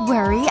 Don't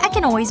worry. I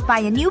can always buy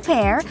a new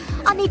pair.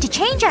 I'll need to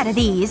change out of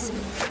these.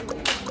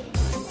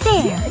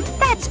 There.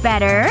 That's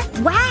better.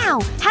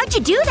 Wow! How'd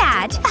you do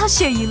that? I'll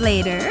show you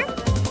later.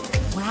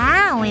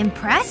 Wow,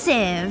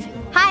 impressive.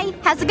 Hi,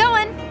 how's it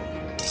going?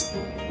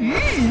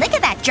 Look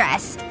at that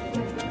dress.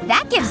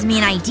 That gives me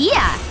an idea.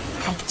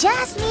 I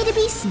just need to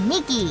be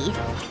sneaky.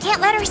 I can't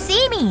let her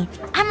see me.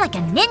 I'm like a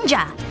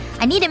ninja.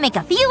 I need to make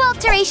a few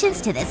alterations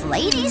to this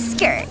lady's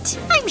skirt.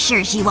 I'm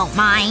sure she won't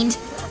mind.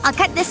 I'll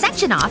cut this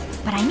section off,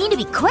 but I need to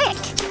be quick.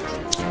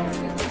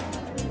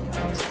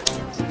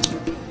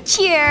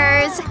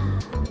 Cheers!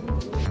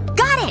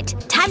 Got it!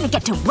 Time to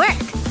get to work.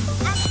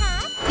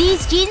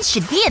 These jeans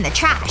should be in the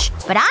trash,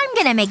 but I'm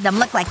gonna make them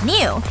look like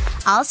new.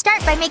 I'll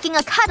start by making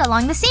a cut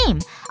along the seam.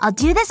 I'll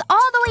do this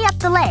all the way up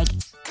the leg.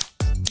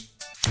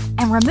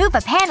 And remove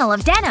a panel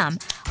of denim.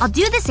 I'll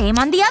do the same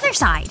on the other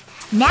side.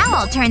 Now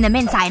I'll turn them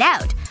inside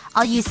out.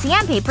 I'll use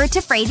sandpaper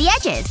to fray the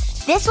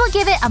edges. This will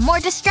give it a more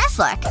distressed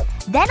look.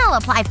 Then I'll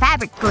apply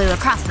fabric glue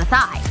across the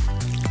thigh.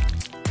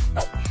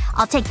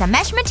 I'll take the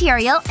mesh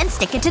material and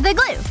stick it to the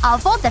glue. I'll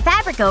fold the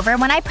fabric over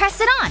when I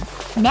press it on.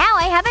 Now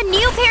I have a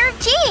new pair of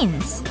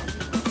jeans!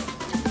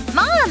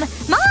 Mom!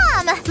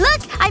 Mom!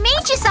 Look! I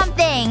made you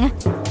something!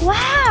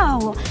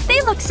 Wow!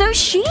 They look so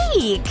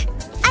chic!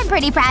 I'm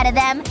pretty proud of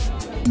them.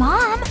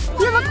 Mom,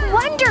 you look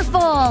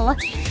wonderful!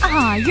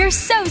 Aw, you're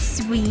so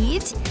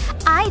sweet.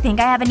 I think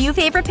I have a new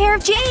favorite pair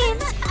of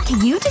jeans.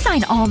 Can you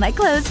design all my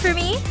clothes for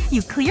me?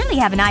 You clearly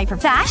have an eye for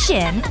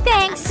fashion.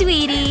 Thanks,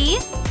 sweetie.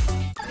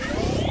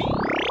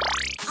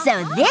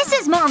 So this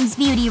is Mom's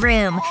beauty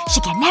room.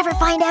 She can never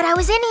find out I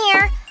was in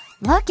here.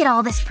 Look at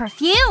all this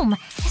perfume.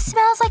 It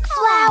smells like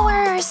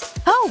flowers.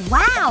 Oh,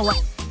 wow.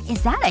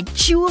 Is that a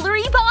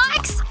jewelry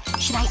box?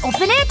 Should I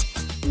open it?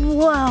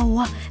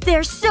 Whoa.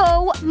 There's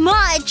so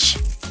much.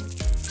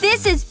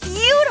 This is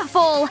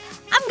beautiful.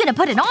 I'm gonna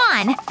put it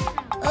on.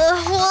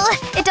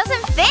 It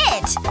doesn't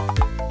fit.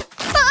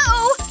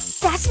 Oh!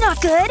 That's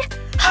not good.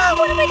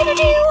 What am I gonna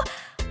do?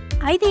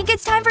 I think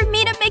it's time for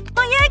me to make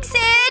my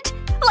exit.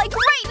 Like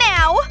right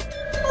now.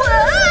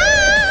 Whoa!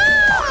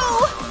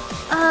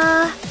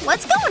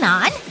 What's going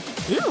on?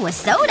 Ooh, a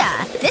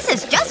soda. This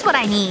is just what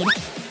I need.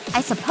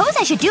 I suppose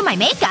I should do my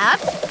makeup.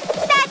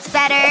 That's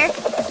better.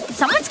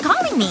 Someone's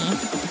calling me.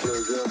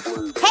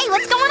 Hey,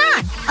 what's going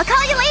on? I'll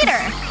call you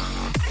later.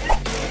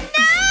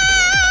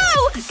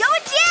 No!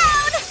 Going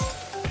down!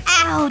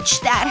 Ouch,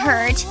 that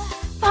hurt.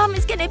 Mom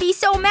is gonna be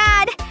so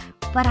mad.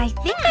 But I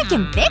think I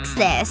can fix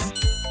this.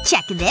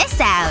 Check this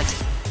out.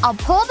 I'll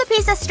pull the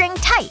piece of string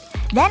tight.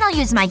 Then I'll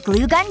use my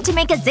glue gun to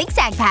make a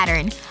zigzag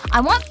pattern. I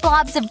want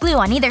blobs of glue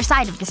on either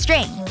side of the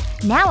string.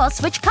 Now I'll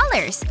switch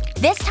colors.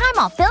 This time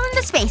I'll fill in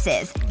the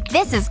spaces.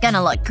 This is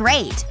gonna look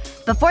great.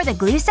 Before the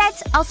glue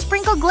sets, I'll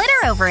sprinkle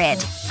glitter over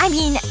it. I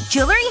mean,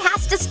 jewelry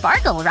has to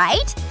sparkle,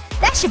 right?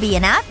 That should be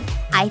enough.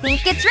 I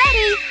think it's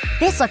ready.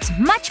 This looks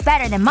much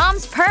better than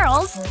Mom's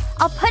pearls.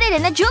 I'll put it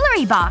in a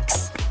jewelry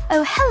box.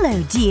 Oh,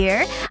 hello,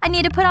 dear. I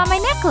need to put on my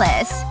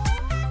necklace.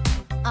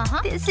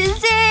 This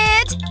is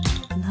it!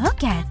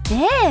 Look at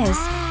this.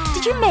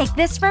 Did you make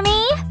this for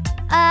me?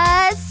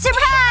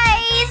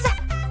 Surprise!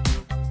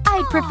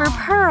 I'd prefer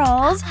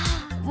pearls.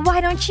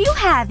 Why don't you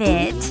have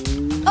it?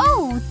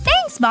 Oh,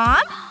 thanks,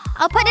 Mom.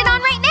 I'll put it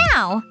on right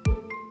now.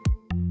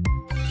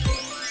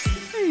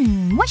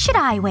 What should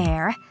I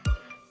wear?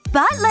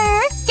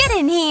 Butler, get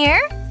in here.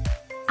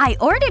 I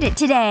ordered it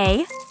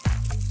today.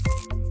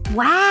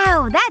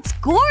 Wow, that's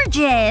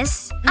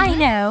gorgeous. I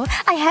know.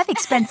 I have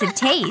expensive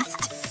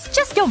taste.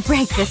 Just don't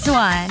break this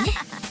one.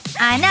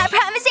 I'm not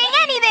promising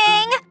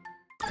anything!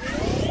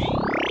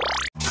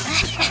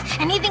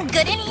 Anything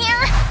good in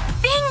here?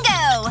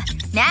 Bingo!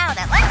 Now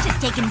that lunch is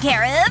taken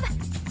care of.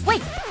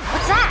 Wait,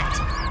 what's that?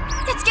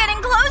 It's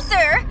getting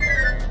closer!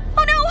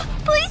 Oh no!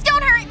 Please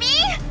don't hurt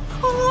me!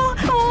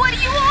 What do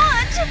you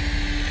want?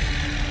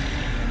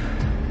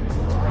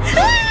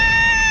 Ah!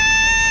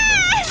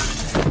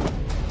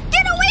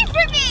 Get away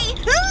from me!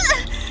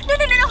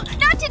 No,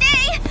 not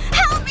today!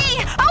 Help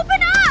me!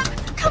 Open up!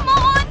 Come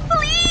on,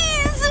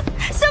 please!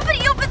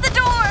 Somebody open the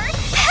door!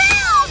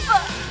 Help!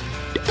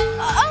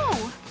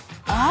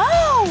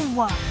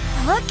 Oh!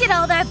 Look at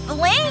all that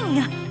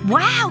bling!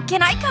 Wow,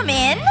 can I come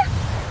in?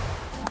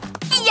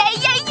 Yay!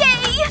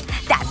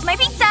 That's my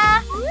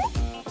pizza!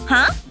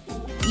 Huh?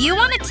 You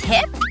want a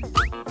tip?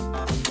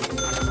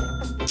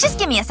 Just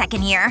give me a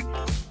second here.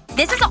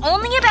 This is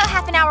only about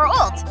half an hour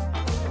old.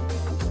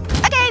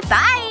 Okay,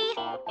 bye!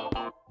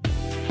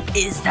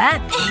 Is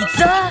that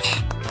pizza?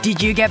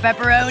 Did you get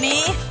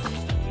pepperoni?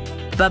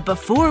 But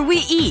before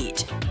we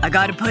eat, I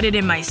gotta put it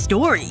in my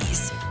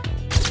stories.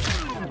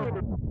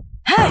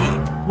 Hey!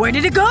 Where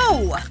did it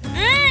go?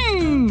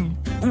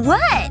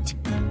 What?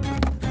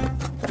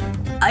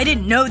 I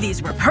didn't know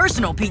these were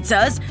personal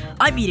pizzas.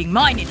 I'm eating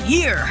mine in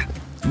here.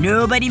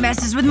 Nobody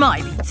messes with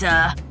my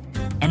pizza.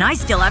 And I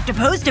still have to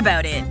post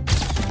about it.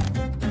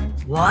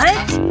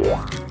 What?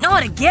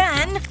 Not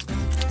again?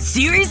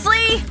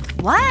 Seriously?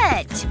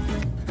 What?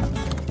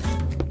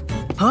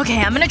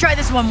 Okay, I'm gonna try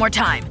this one more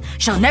time.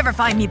 She'll never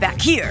find me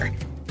back here.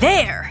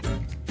 There!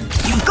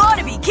 You've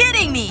gotta be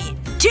kidding me!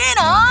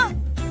 Tina!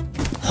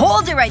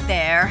 Hold it right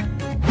there.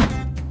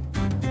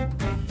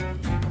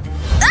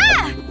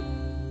 Ah!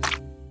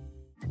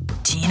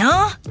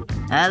 Tina?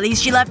 At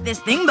least she left this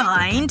thing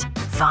behind.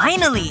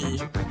 Finally!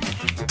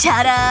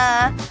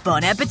 Ta-da!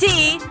 Bon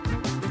appetit!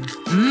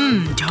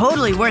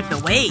 Totally worth the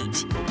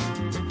wait.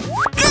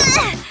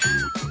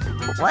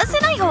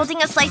 Wasn't I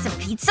holding a slice of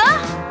pizza?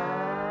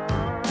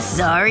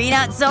 Sorry,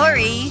 not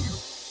sorry.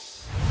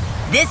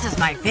 This is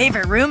my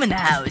favorite room in the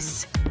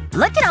house.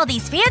 Look at all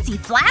these fancy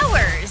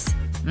flowers.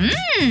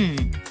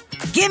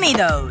 Gimme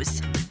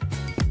those.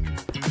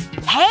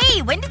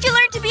 Hey, when did you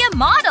learn to be a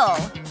model?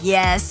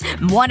 Yes,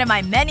 one of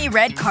my many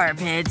red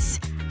carpets.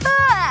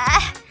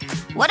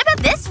 What about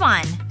this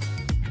one?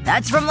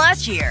 That's from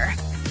last year.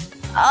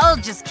 I'll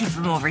just keep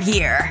them over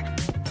here.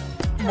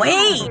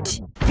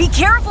 Wait! Be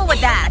careful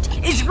with that!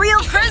 It's real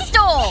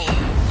crystal!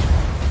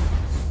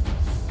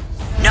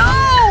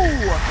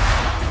 No!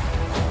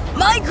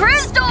 My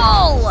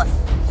crystal!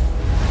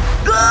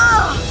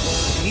 Ugh!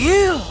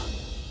 Ew.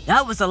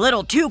 That was a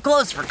little too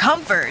close for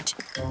comfort.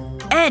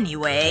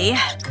 Anyway.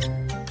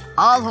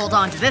 I'll hold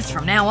on to this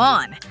from now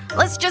on.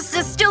 Let's just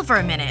sit still for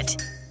a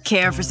minute.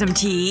 Care for some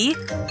tea?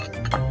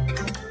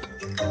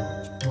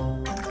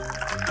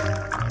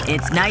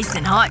 It's nice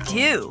and hot,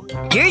 too.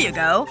 Here you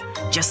go.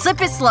 Just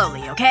sip it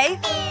slowly, okay?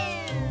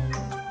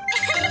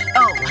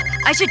 Oh,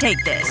 I should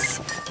take this.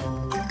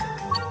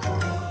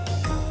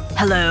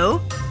 Hello?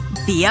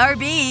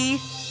 BRB.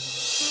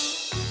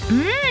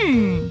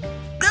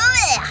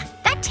 Ugh,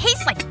 that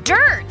tastes like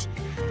dirt.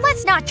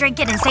 Let's not drink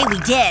it and say we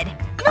did.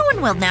 No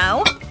one will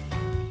know.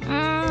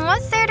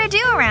 What's there to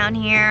do around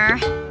here?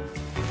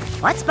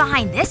 What's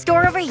behind this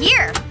door over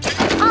here?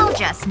 I'll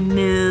just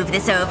move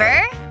this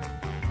over.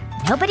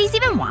 Nobody's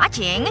even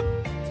watching.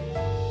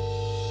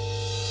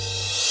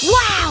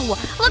 Wow!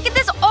 Look at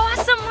this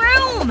awesome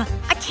room!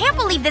 I can't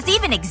believe this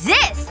even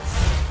exists!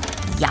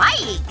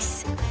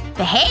 Yikes!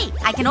 But hey,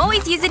 I can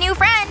always use a new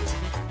friend.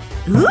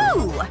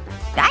 Ooh!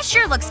 That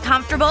sure looks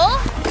comfortable.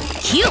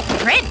 Cute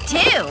print,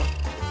 too.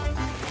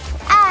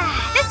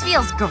 Ah, this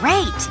feels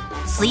great.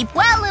 Sleep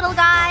well, little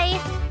guy.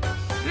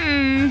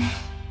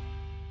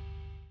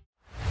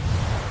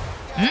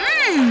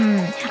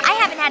 I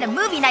haven't had a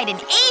movie night in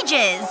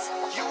ages.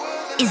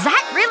 Is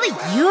that really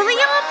you,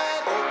 Liam?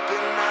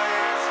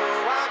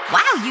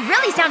 Wow, you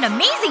really sound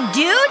amazing,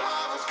 dude!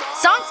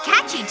 Song's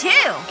catchy,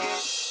 too.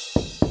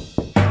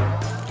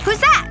 Who's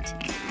that?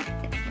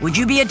 Would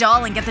you be a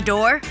doll and get the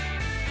door?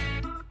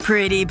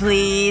 Pretty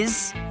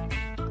please.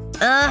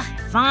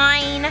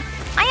 Fine.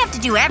 I have to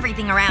do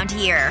everything around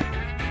here.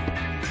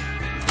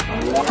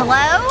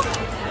 Hello?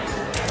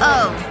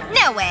 Oh,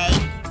 no way.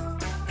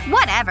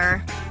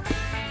 Whatever.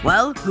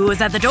 Well, who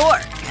was at the door?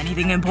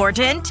 Anything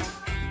important?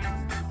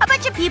 A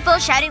bunch of people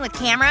shouting with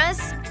cameras.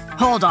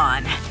 Hold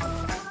on.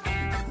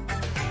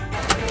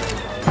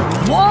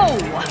 Whoa!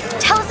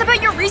 Tell us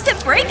about your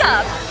recent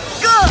breakup.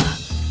 Ugh!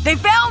 They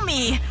found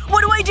me!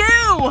 What do I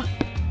do?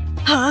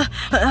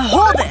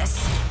 Hold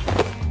this.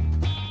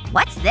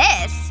 What's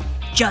this?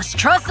 Just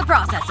trust the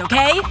process,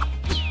 okay?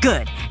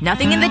 Good.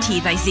 Nothing in the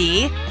teeth, I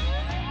see.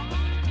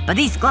 But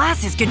these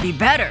glasses could be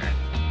better.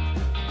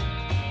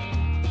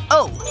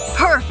 Oh,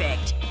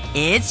 perfect.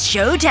 It's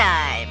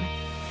showtime.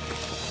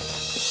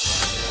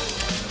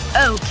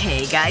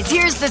 Okay, guys,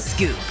 here's the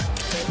scoop.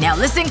 Now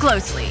listen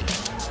closely.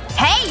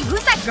 Hey,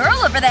 who's that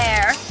girl over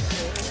there?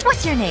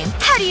 What's your name?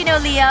 How do you know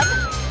Liam?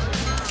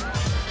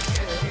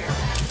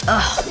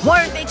 Ugh,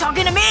 why aren't they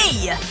talking to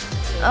me?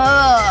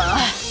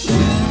 Ugh.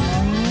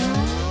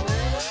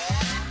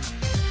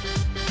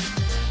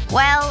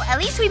 Well, at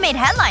least we made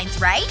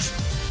headlines, right?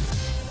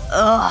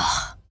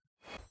 Ugh.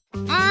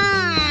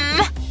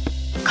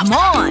 Come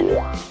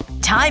on!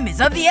 Time is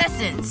of the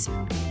essence.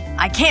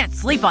 I can't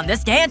sleep on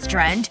this dance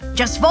trend.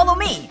 Just follow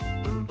me.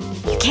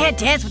 You can't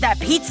dance with that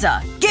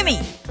pizza.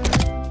 Gimme!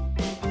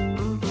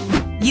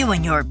 You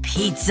and your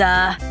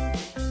pizza.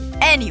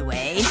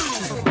 Anyway.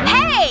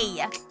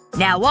 Hey!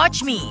 Now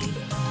watch me.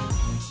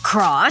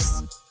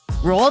 Cross.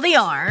 Roll the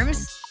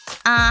arms.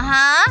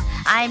 Uh-huh.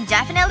 I'm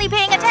definitely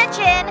paying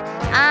attention.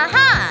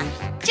 Uh-huh.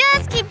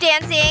 Just keep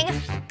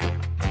dancing.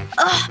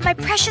 Ugh, my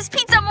precious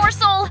pizza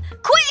morsel!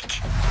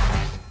 Quick!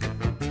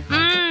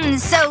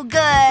 So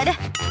good.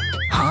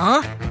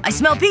 Huh? I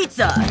smell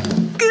pizza.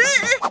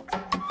 Gah.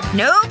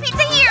 No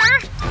pizza here.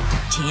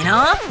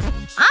 Tina?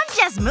 I'm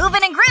just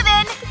moving and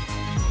grooving.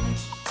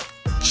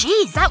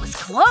 Jeez, that was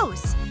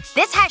close.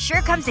 This hat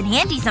sure comes in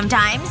handy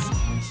sometimes.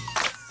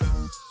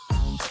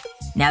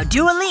 Now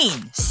do a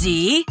lean.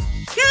 See?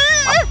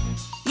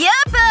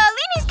 Yep,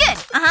 leanie's good.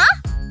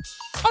 Uh-huh.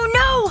 Oh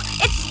no!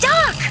 It's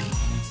stuck!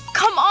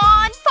 Come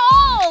on,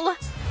 fall!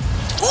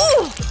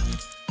 Ooh!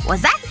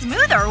 Was that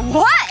smooth or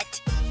what?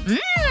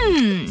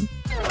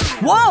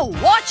 Whoa!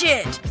 Watch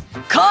it!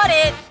 Caught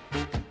it!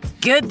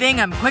 Good thing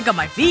I'm quick on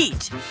my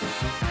feet.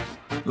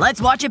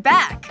 Let's watch it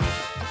back.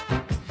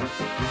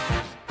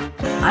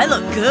 I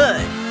look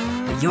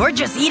good. You're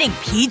just eating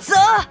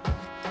pizza?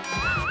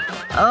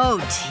 Oh,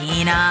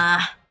 Tina.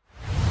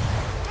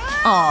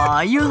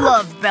 Aw, you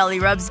love belly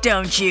rubs,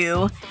 don't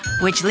you?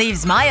 Which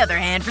leaves my other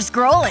hand for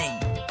scrolling.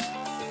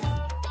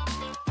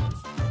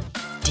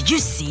 Did you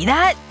see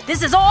that?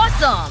 This is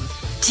awesome!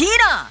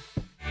 Tina!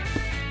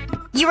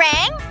 You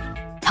rang?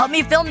 Help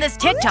me film this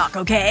TikTok,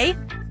 okay?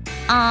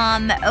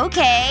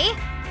 Okay.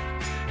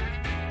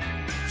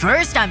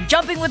 First, I'm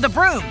jumping with the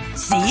broom.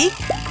 See?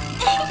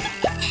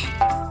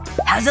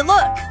 How's it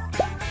look?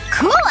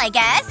 Cool, I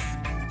guess.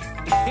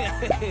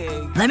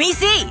 Let me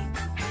see.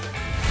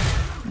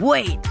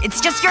 Wait,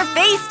 it's just your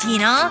face,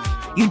 Tina.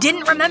 You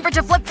didn't remember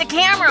to flip the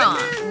camera.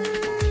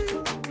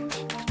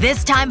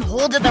 This time,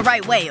 hold it the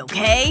right way,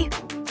 okay?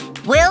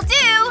 Will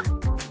do.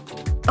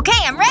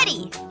 Okay, I'm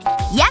ready.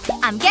 Yep,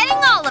 I'm getting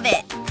all of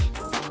it.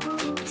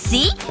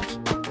 See?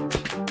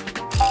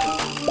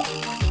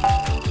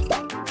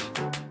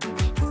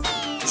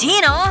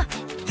 Tina!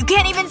 You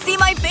can't even see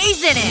my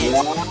face in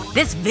it!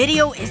 This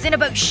video isn't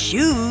about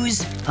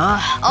shoes.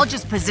 I'll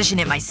just position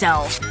it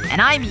myself. And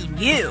I mean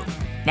you.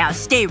 Now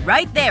stay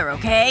right there,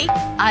 okay?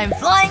 I'm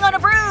flying on a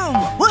broom!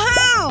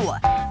 Woohoo!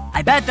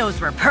 I bet those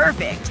were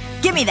perfect.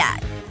 Give me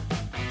that.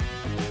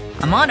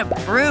 I'm on a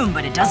broom,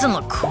 but it doesn't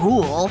look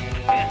cool.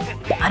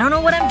 I don't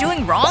know what I'm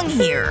doing wrong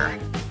here.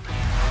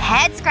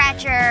 Head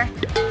scratcher.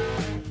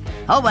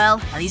 Oh well,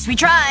 at least we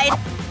tried.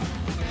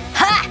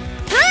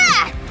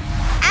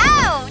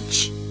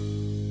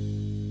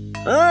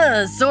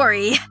 Ugh,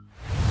 sorry.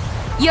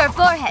 Your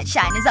forehead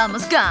shine is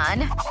almost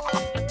gone.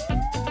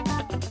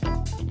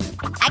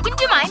 I can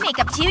do my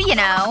makeup too, you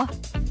know.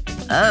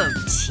 Oh,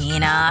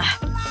 Tina.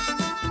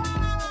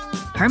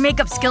 Her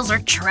makeup skills are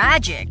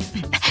tragic.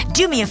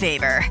 Do me a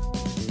favor.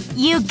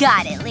 You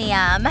got it,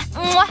 Liam.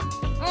 Mwah,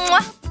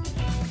 mwah.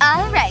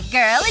 Alright,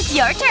 girl, it's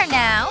your turn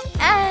now.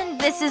 And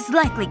this is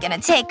likely gonna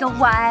take a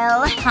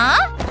while. Huh?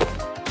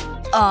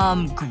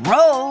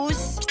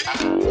 Gross.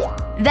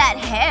 That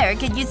hair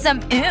could use some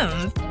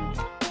oomph.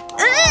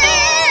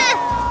 Ugh!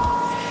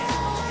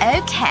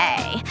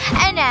 Okay.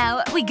 And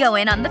now we go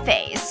in on the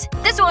face.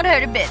 This won't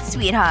hurt a bit,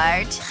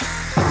 sweetheart.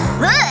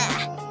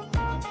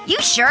 Ugh!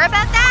 You sure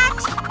about that?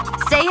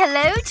 Say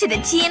hello to the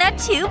Tina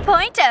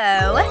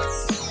 2.0.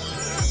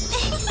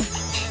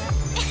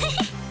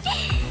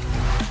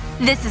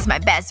 This is my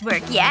best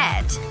work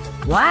yet.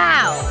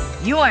 Wow.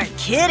 You aren't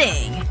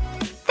kidding.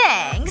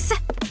 Thanks.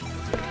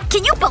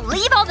 Can you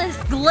believe all this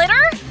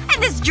glitter?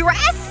 And this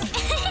dress?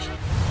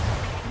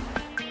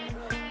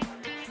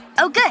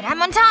 Oh good, I'm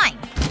on time.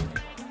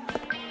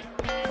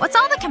 What's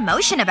all the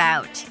commotion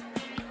about?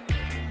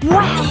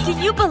 Wow,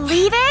 can you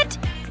believe it?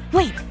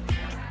 Wait,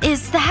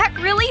 is that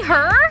really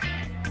her?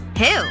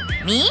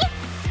 Who? Me?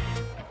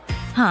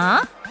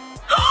 Huh?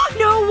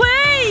 No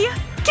way!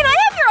 Can I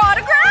have your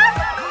autograph?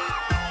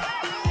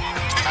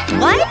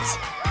 What?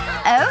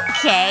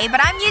 Okay, but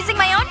I'm using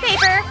my own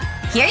paper.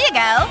 Here you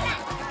go.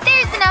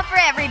 There's enough for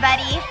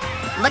everybody.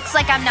 Looks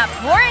like I'm not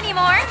poor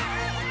anymore.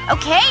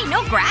 Okay,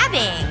 no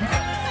grabbing.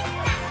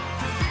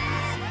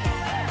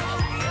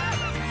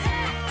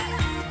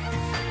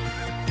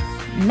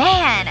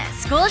 Man,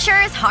 school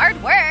sure is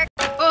hard work.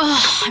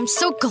 Ugh, I'm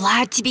so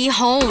glad to be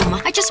home.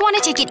 I just want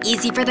to take it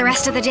easy for the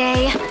rest of the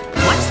day.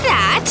 What's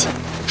that?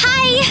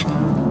 Hi!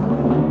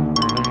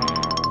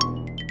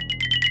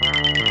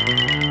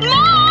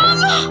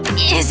 Mom!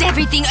 Is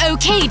everything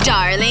okay,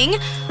 darling?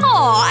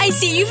 Aw, I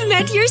see you've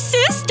met your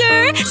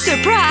sister!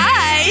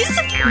 Surprise!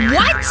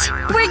 What?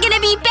 We're gonna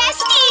be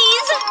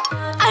besties!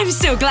 I'm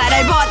so glad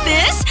I bought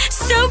this!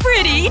 So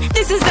pretty!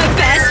 This is the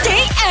best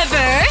day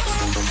ever!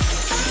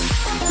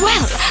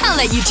 Well, I'll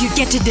let you two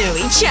get to know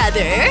each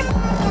other.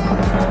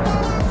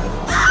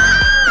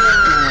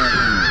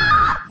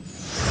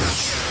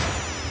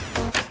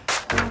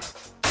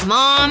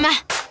 Mom?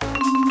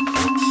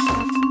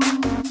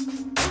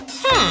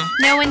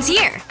 No one's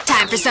here.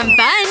 Time for some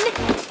fun.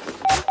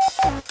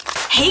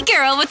 Hey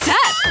girl, what's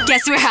up?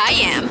 Guess where I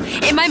am?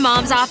 In my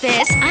mom's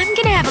office. I'm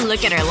gonna have a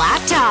look at her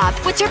laptop.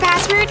 What's her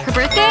password? Her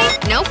birthday?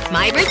 Nope.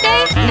 My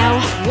birthday? No.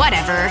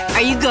 Whatever.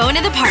 Are you going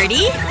to the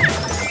party?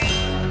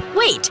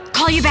 Wait.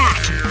 Call you back.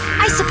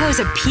 I suppose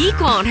a peek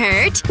won't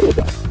hurt.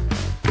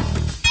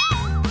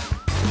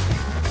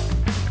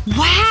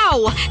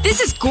 Wow!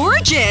 This is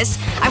gorgeous!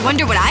 I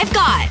wonder what I've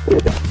got.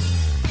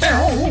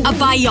 A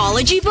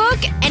biology book?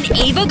 And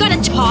Ava got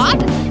a top?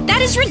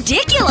 That is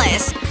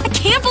ridiculous! I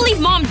can't believe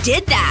Mom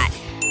did that.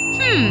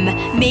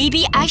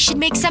 Maybe I should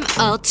make some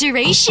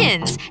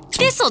alterations.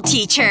 This'll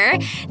teach her.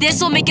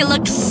 This'll make it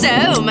look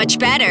so much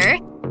better.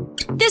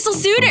 This'll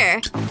suit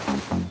her.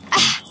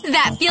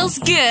 That feels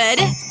good.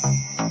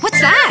 What's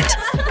that?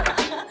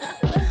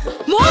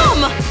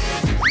 Mom!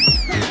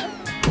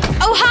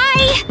 Oh,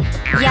 hi!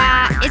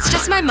 Yeah, it's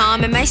just my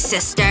mom and my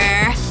sister.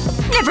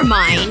 Never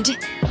mind.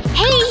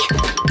 Hey!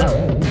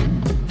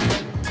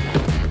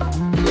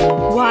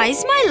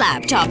 Why's my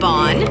laptop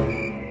on?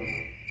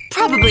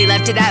 Probably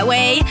left it that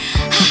way.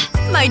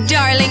 My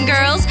darling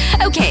girls.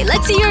 Okay,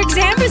 let's see your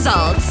exam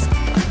results.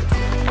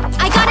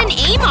 I got an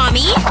A,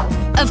 Mommy.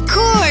 Of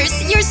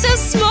course. You're so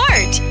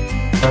smart.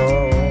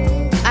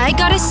 I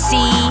got a C.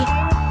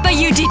 But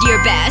you did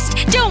your best.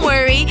 Don't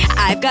worry.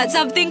 I've got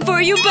something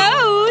for you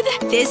both.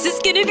 This is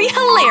gonna be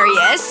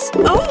hilarious.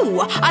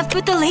 Oh! I've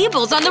put the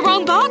labels on the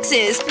wrong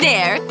boxes.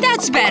 There.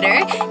 That's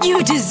better.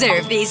 You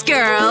deserve these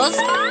girls.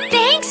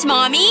 Thanks,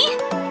 Mommy.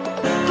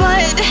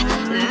 But…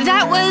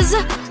 that was…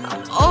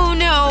 oh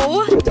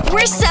no.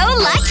 We're so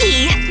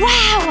lucky!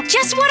 Wow!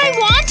 Just what I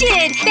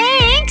wanted!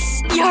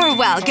 Thanks! You're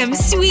welcome,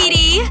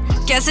 sweetie.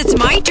 Guess it's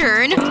my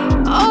turn.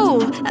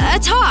 Oh, a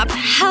top.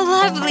 How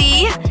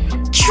lovely.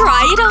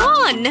 Try it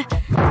on!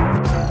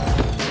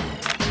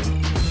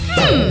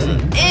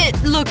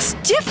 It looks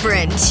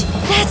different.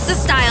 That's the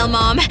style,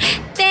 Mom.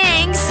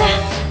 Thanks.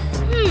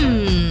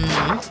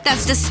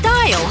 That's the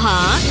style,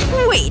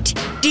 huh? Wait.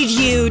 Did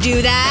you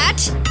do that?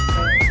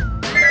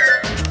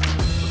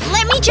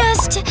 Let me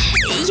just…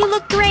 you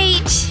look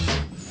great.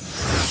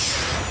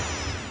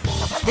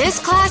 This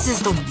class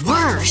is the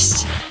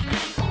worst.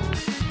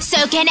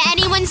 So can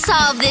anyone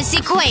solve this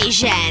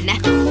equation?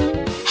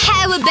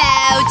 How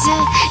about…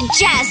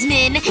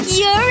 Jasmine,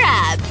 you're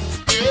up.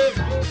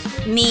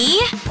 Me?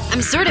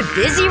 I'm sort of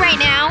busy right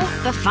now,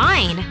 but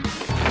fine.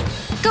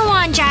 Go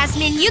on,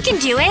 Jasmine. You can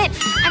do it.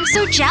 I'm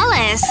so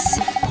jealous.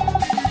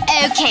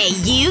 Okay,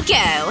 you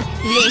go.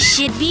 This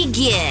should be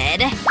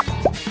good.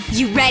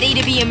 You ready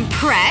to be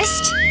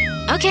impressed?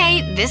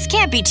 Okay, this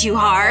can't be too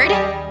hard.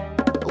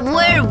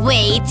 We're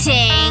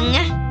waiting.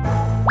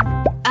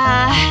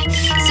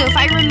 So if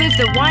I remove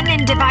the 1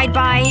 and divide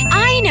by…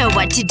 I know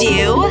what to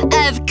do.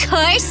 Of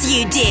course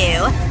you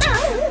do.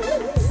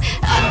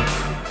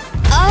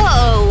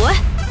 Oh.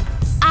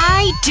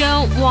 I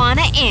don't want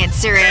to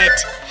answer it.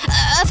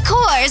 Of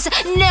course.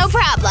 No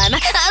problem.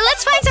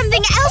 Let's find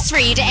something else for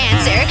you to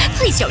answer.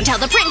 Please don't tell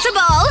the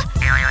principal.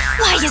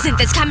 Why isn't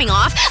this coming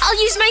off?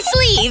 I'll use my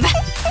sleeve.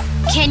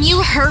 Can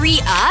you hurry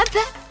up?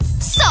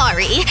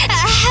 Sorry.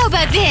 How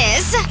about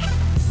this?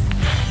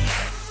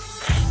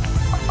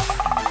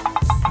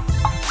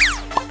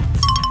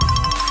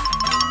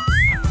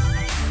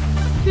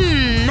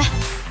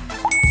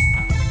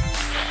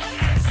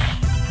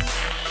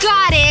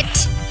 Got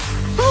it!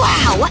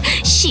 Wow!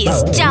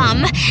 She's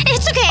dumb.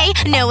 It's okay.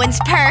 No one's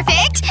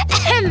perfect.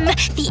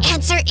 The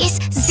answer is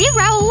 0.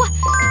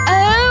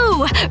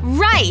 Oh!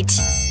 Right.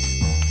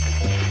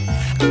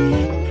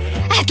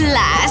 At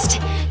last.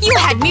 You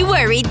had me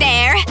worried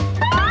there.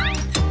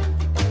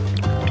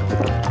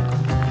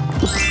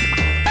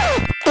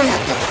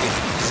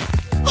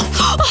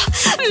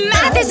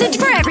 Math isn't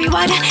for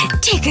everyone.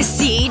 Take a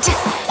seat.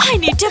 I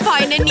need to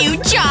find a new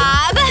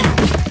job.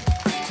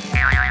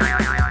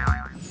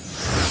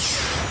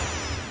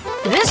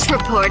 This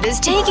report is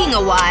taking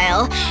a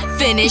while.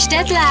 Finished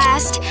at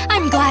last.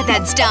 I'm glad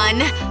that's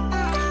done.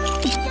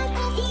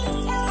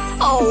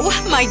 Oh,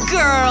 my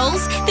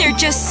girls. They're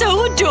just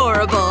so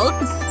adorable.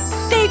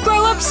 They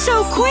grow up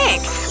so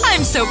quick.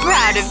 I'm so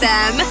proud of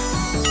them.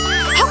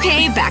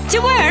 Okay, back to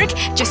work.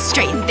 Just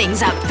straighten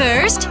things up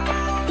first.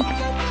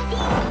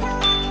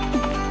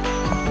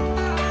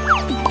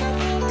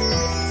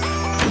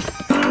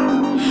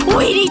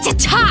 We need to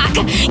talk!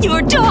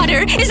 Your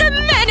daughter is a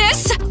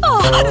menace!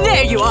 Oh,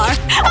 there you are.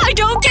 I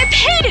don't get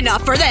paid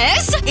enough for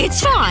this!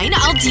 It's fine.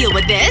 I'll deal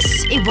with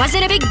this. It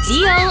wasn't a big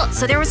deal,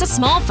 so there was a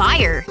small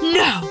fire.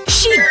 No,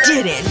 she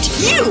didn't.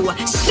 You!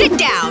 Sit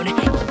down!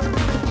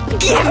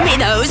 Give me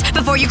those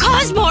before you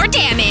cause more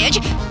damage!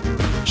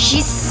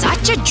 She's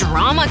such a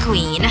drama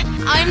queen.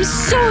 I'm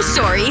so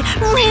sorry.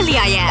 Really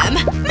I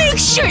am. Make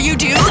sure you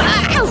do.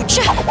 Ouch!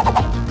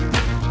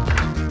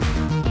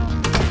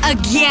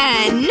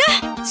 Again?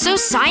 So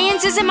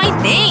science isn't my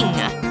thing.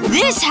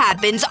 This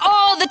happens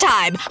all the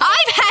time.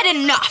 I've had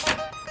enough.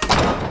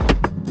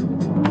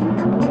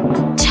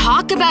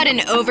 Talk about an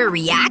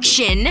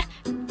overreaction.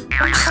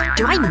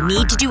 Do I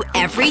need to do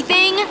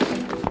everything?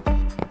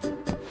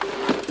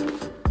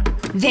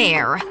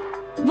 There.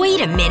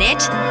 Wait a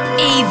minute.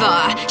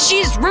 Ava.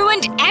 She's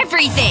ruined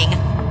everything.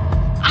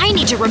 I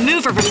need to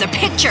remove her from the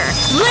picture.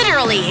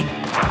 Literally.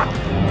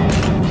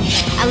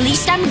 At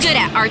least I'm good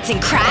at arts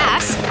and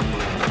crafts.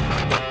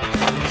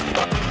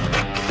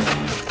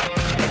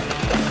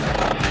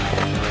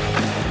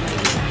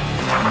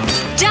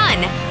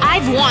 Done!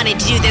 I've wanted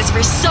to do this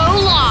for so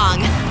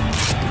long.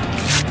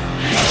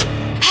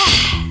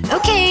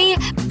 Okay,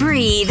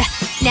 breathe.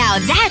 Now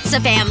that's a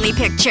family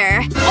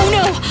picture. Oh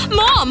no!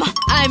 Mom!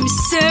 I'm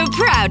so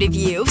proud of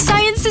you.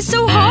 Science is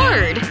so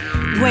hard.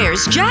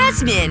 Where's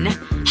Jasmine?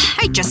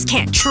 I just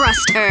can't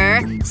trust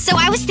her. So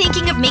I was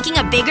thinking of making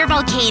a bigger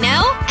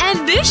volcano?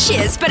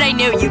 Ambitious, but I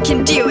know you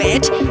can do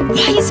it.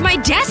 Why is my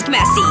desk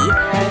messy?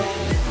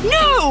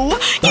 No!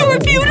 Your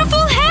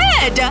beautiful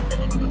head!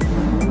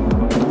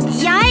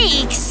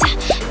 Yikes.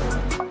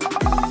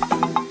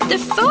 The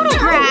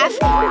photograph?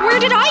 Where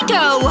did I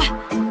go?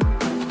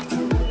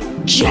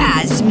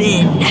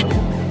 Jasmine.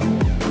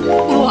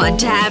 Want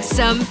to have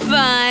some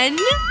fun?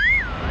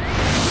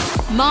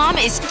 Mom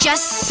is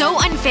just so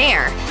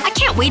unfair. I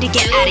can't wait to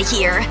get out of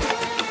here.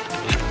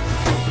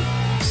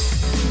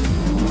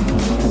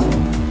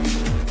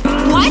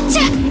 What?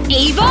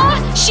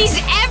 Ava?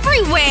 She's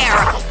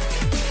everywhere!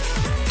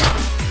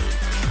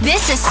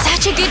 This is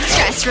such a good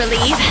stress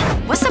relief.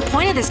 What's the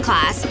point of this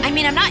class? I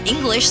mean, I'm not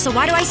English, so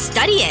why do I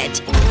study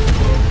it?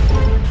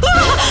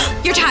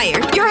 You're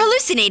tired. You're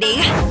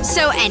hallucinating.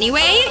 So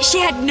anyway, she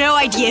had no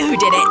idea who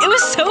did it. It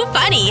was so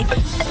funny.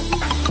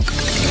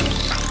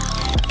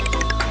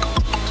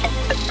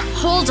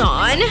 Hold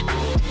on.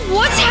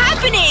 What's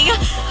happening?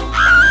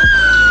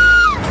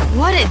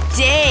 What a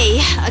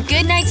day. A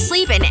good night's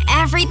sleep and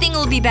everything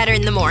will be better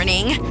in the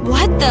morning.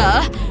 What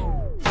the…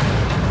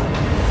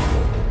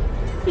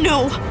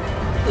 No.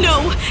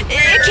 No.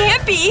 It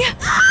can't be.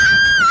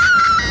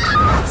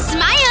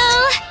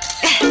 Smile!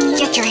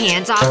 Get your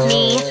hands off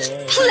me.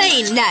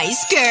 Play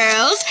nice,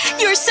 girls.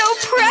 You're so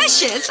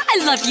precious.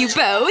 I love you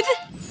both.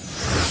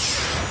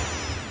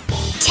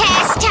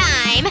 Test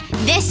time.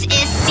 This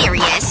is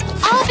serious.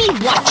 I'll be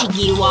watching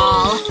you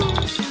all.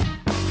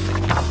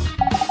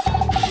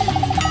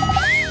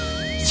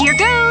 Here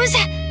goes.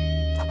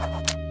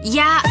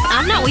 Yeah,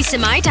 I'm not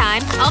wasting my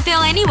time. I'll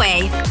fail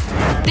anyway.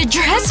 The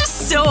dress is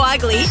so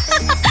ugly.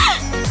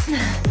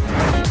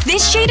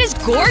 This shade is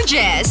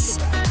gorgeous.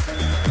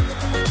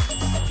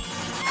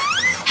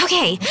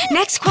 Okay,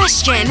 next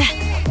question.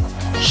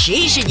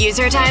 She should use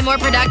her time more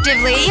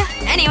productively.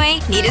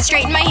 Anyway, need to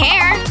straighten my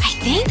hair. I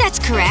think that's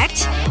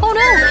correct. Oh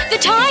no, the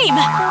time!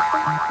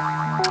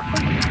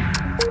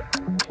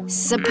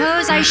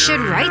 Suppose I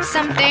should write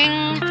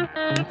something.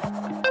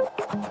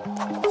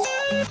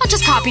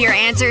 just copy your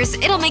answers.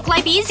 It'll make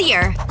life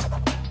easier.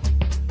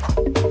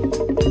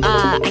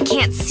 I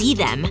can't see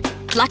them.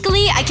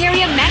 Luckily, I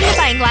carry a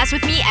magnifying glass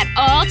with me at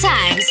all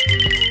times.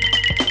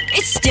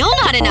 It's still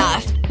not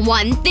enough.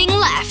 One thing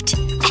left.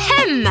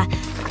 Ahem.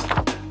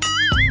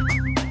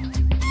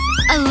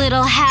 A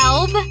little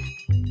help?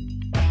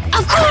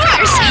 Of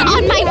course!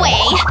 On my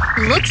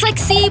way! Looks like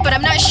C, but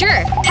I'm not sure.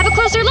 Have a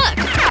closer look.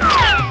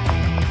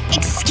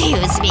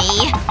 Excuse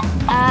me.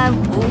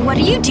 What are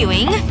you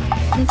doing?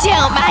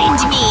 Don't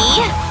mind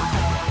me.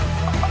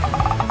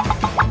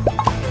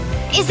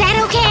 Is that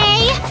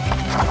okay?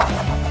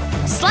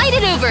 Slide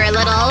it over a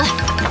little.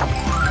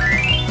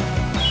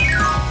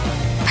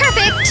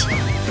 Perfect!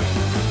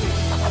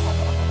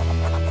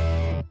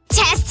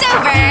 Test's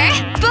over!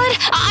 But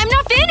I'm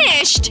not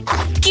finished!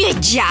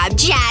 Good job,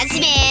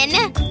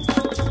 Jasmine!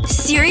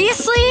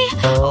 Seriously?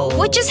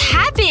 What just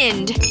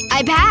happened?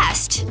 I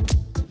passed.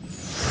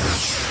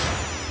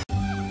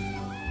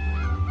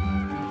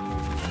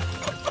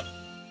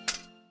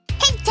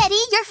 Hey, Teddy,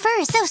 your fur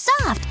is so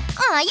soft.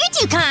 Aw, you're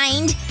too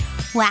kind.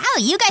 Wow,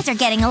 you guys are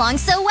getting along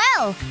so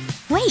well.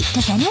 Wait,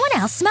 does anyone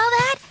else smell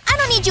that? I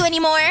don't need you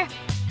anymore.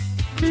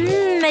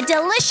 A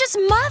delicious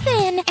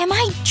muffin. Am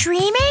I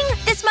dreaming?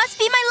 This must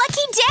be my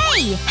lucky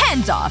day.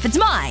 Hands off, it's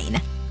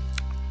mine.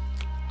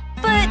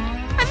 But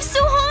I'm so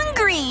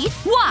hungry.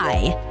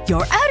 Why?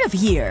 You're out of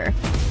here.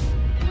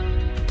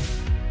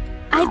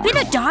 I've been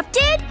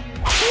adopted?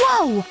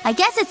 Whoa! I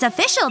guess it's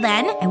official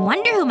then. I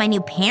wonder who my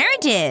new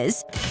parent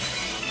is.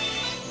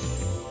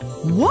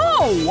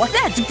 Whoa!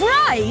 That's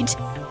bright!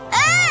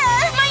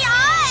 Ah! My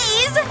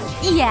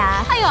eyes!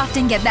 Yeah, I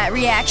often get that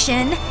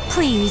reaction.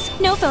 Please,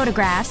 no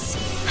photographs.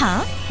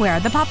 Huh? Where are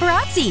the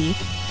paparazzi?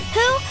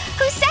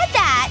 Who said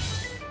that?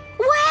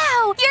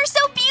 Wow! You're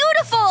so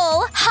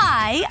beautiful!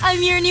 Hi,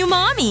 I'm your new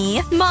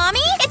mommy. Mommy?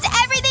 It's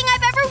everything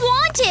I've ever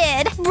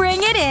wanted!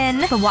 Bring it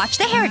in. But watch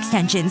the hair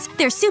extensions.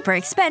 They're super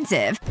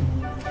expensive.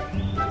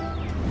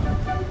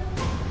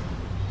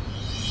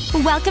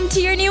 Welcome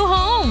to your new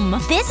home.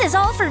 This is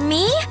all for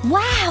me?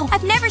 Wow,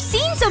 I've never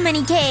seen so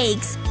many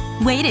cakes.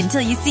 Wait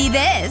until you see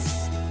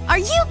this. Are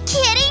you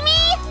kidding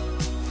me?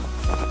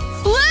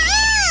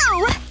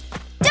 Woo!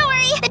 Don't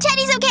worry, the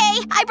teddy's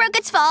okay. I broke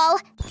its fall.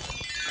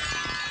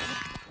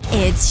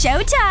 It's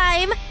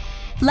showtime!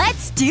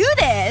 Let's do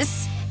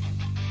this!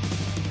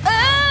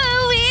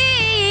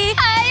 Oh-wee!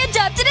 I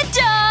adopted a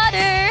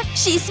daughter!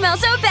 She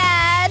smells so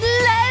bad!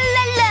 La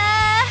la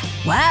la!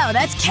 Wow,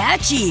 that's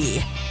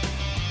catchy!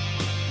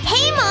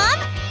 Hey, Mom!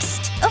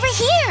 Psst! Over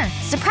here!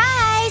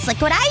 Surprise!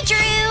 Look what I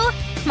drew!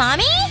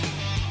 Mommy?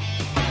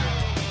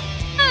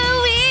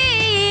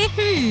 Oh-wee!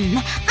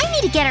 I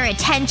need to get her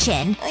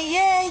attention.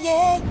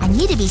 Yeah. I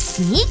need to be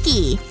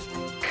sneaky.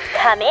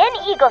 Come in,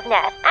 Eagle's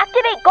Nest.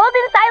 Activate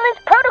Golden Silence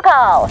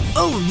Protocol.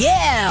 Oh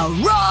yeah!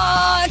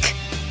 Rock!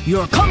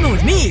 You're coming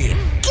with me!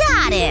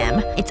 Got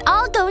him! It's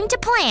all going to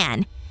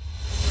plan.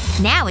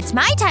 Now it's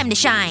my time to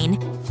shine.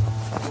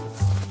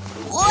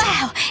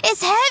 Wow,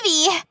 it's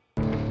heavy!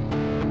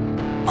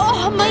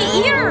 Oh, my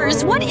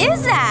ears! What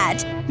is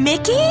that?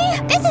 Mickey?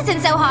 This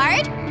isn't so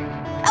hard.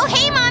 Oh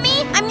hey,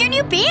 Mommy! I'm your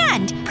new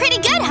band! Pretty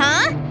good,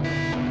 huh?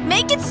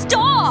 Make it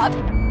stop!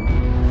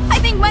 I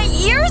think my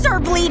ears are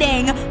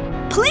bleeding!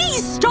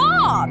 Please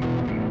stop!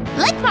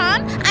 Look,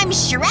 Mom! I'm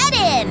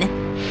shredding!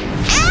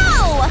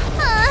 Ow!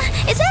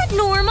 Is that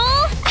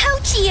normal?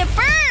 Ouchie, it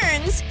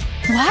burns!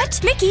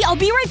 What? Mickey, I'll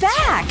be right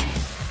back!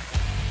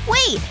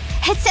 Wait,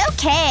 it's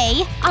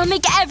okay. I'll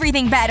make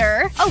everything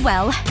better. Oh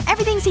well,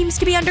 everything seems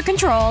to be under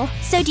control.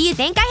 So do you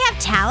think I have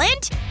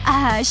talent?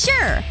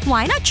 Sure.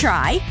 Why not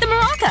try? The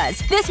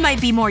maracas. This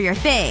might be more your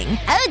thing.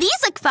 Oh,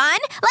 these look fun!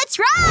 Let's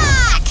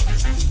rock!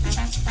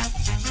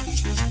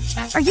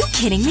 Are you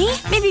kidding me?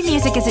 Maybe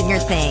music isn't your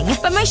thing.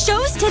 But my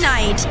show's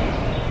tonight!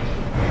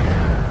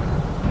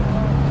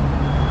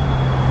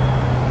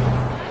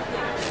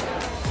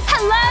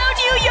 Hello,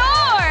 New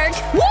York!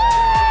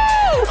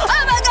 Woo!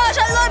 Oh my gosh,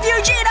 I love you,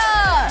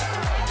 Gina!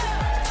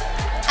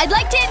 I'd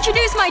like to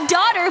introduce my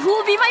daughter, who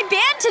will be my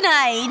band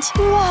tonight!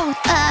 Whoa,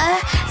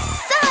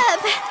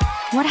 sup?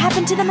 What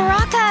happened to the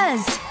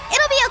maracas?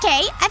 It'll be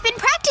okay. I've been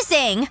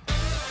practicing.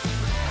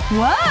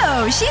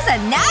 Whoa, she's a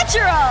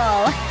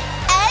natural!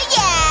 Oh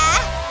yeah!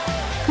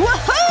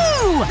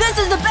 Woohoo! This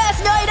is the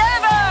best night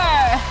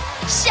ever!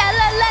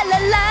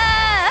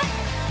 Sha-la-la-la-la!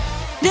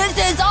 This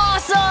is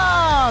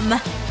awesome!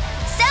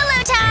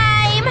 Solo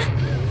time!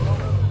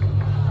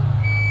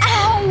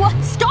 Ow!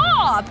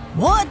 Stop!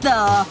 What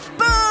the?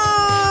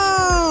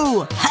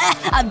 Boo!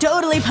 I'm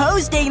totally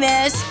posting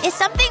this! Is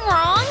something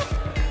wrong?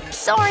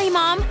 Sorry,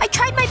 Mom. I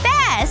tried my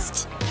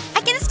best.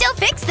 I can still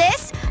fix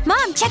this.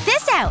 Mom, check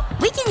this out.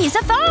 We can use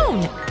a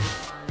phone.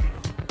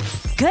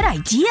 Good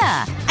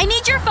idea. I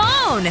need your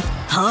phone.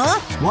 Huh?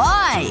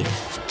 Why?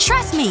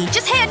 Trust me.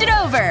 Just hand it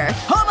over.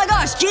 Oh my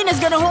gosh, Gina's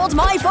gonna hold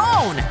my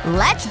phone.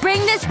 Let's bring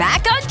this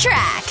back on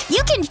track.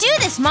 You can do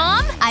this,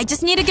 Mom. I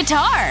just need a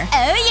guitar.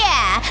 Oh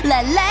yeah.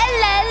 La la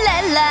la la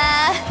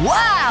la.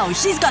 Wow,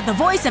 she's got the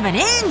voice of an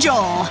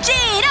angel.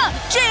 Gina!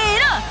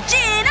 Gina!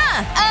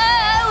 Gina!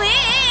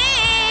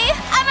 Oh-wee!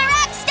 I'm a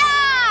rock star!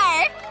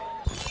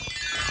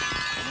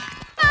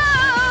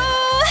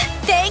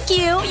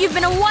 you! You've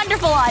been a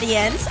wonderful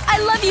audience! I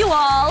love you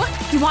all!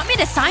 You want me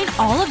to sign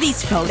all of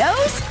these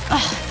photos?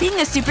 Ugh, being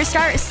a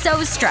superstar is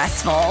so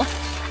stressful.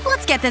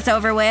 Let's get this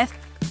over with.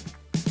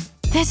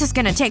 This is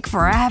gonna take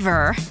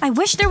forever. I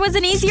wish there was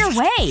an easier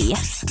way.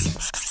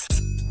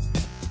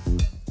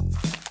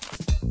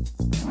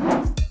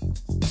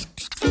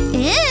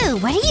 Ew,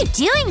 what are you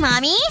doing,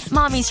 Mommy?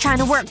 Mommy's trying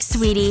to work,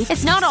 sweetie.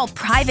 It's not all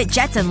private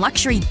jets and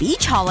luxury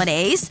beach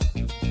holidays.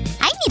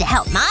 I need to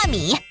help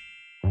Mommy.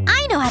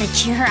 I know how to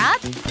cheer her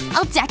up.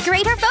 I'll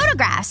decorate her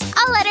photographs.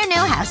 I'll let her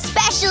know how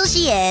special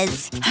she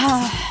is.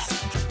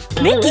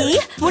 Mickey!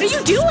 What are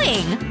you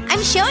doing?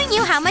 I'm showing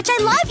you how much I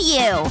love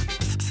you.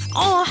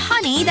 Oh,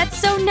 honey, that's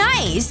so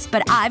nice.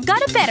 But I've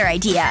got a better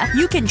idea.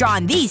 You can draw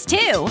on these,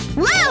 too.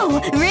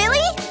 Whoa!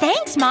 Really?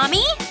 Thanks,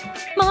 Mommy.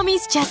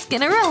 Mommy's just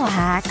gonna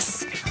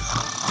relax.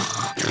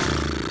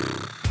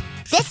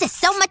 This is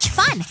so much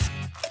fun.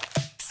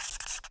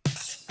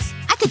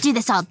 I could do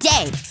this all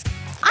day.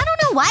 I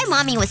don't know why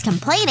Mommy was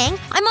complaining.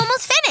 I'm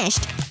almost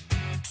finished.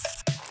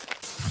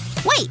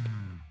 Wait.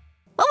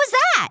 What was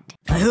that?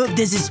 I hope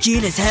this is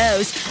Gina's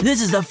house.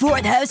 This is the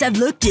 4th house I've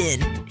looked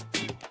in.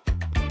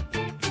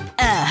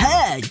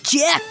 Aha!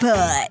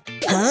 Jackpot!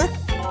 Huh?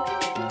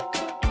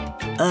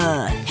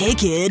 Hey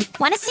kid.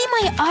 Wanna see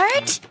my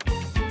art?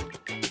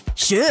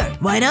 Sure,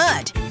 why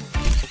not?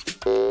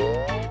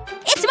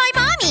 It's my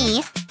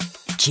mommy!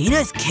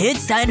 Gina's kids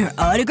sign her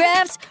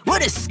autographs?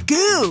 What a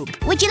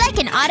scoop! Would you like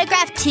an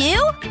autograph too?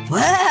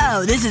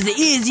 Wow, this is the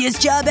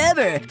easiest job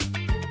ever!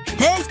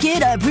 Thanks,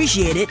 kid, I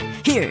appreciate it.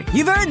 Here,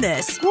 you've earned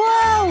this.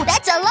 Whoa,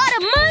 that's a lot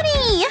of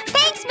money!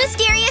 Thanks,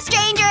 mysterious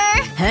stranger!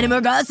 Any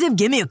more gossip?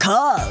 Give me a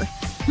call.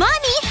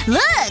 Mommy,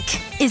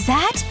 look! Is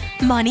that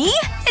money?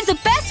 It's the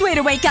best way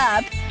to wake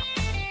up!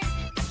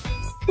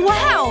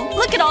 Wow!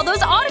 Look at all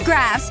those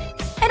autographs!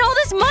 And all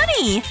this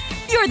money!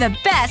 You're the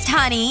best,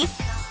 honey!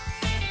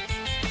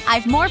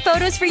 I've more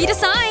photos for you to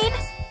sign!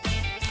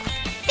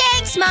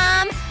 Thanks,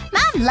 Mom!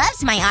 Mom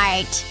loves my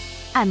art!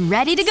 I'm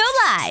ready to go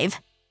live!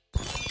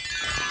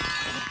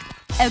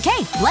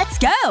 Okay, let's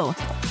go!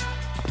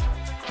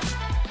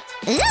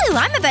 Ooh,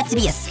 I'm about to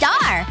be a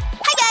star!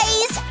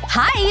 Hi, guys!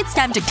 Hi, it's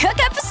time to cook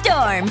up a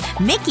storm!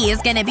 Mickey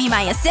is gonna be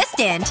my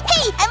assistant!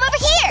 Hey, I'm over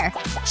here!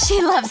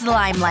 She loves the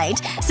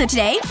limelight. So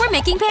today, we're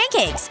making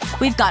pancakes.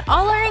 We've got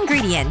all our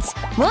ingredients.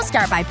 We'll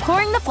start by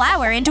pouring the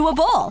flour into a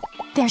bowl.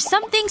 There's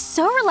something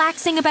so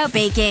relaxing about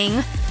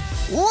baking.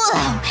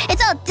 Whoa!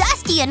 It's all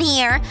dusty in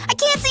here! I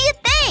can't see a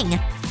thing!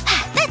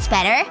 That's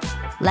better.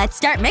 Let's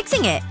start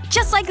mixing it.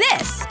 Just like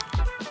this.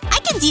 I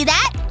can do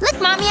that! Look,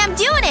 Mommy, I'm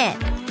doing it!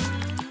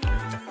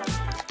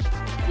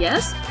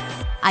 Yes?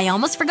 I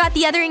almost forgot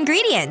the other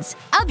ingredients.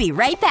 I'll be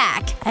right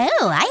back.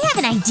 Oh, I have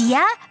an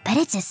idea. But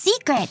it's a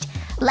secret.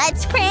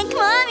 Let's prank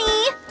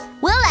Mommy!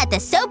 We'll add the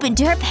soap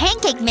into her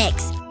pancake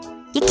mix.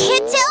 You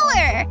can't tell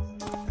her!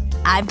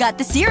 I've got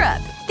the syrup.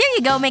 There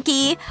you go,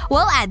 Mickey.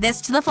 We'll add this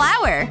to the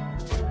flour.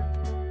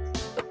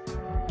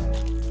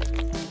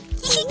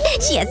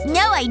 She has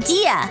no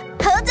idea.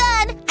 Hold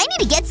on. I need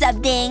to get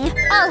something.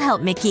 I'll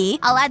help Mickey.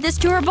 I'll add this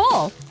to her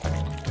bowl.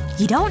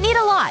 You don't need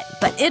a lot,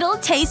 but it'll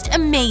taste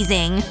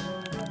amazing.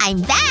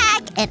 I'm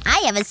back! And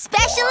I have a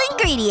special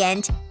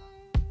ingredient.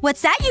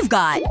 What's that you've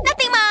got?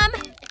 Nothing, Mom!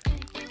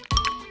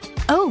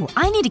 Oh,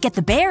 I need to get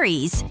the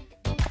berries.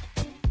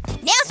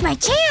 Now's my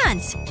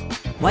chance!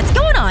 What's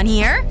going on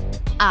here?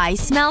 I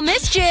smell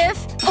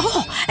mischief.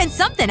 Oh, and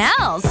something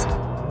else.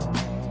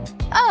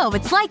 Oh,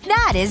 it's like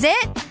that, is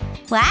it?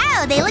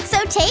 Wow, they look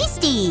so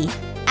tasty!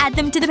 Add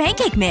them to the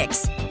pancake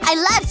mix. I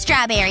love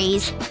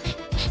strawberries.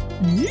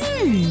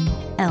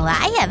 Oh,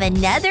 I have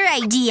another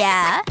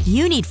idea.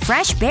 You need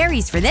fresh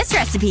berries for this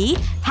recipe.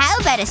 How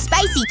about a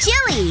spicy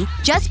chili?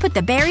 Just put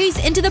the berries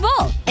into the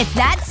bowl. It's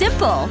that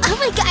simple. Oh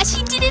my gosh,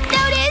 you didn't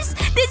notice?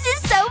 This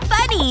is so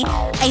funny!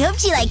 I hope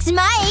she likes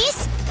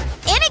mice.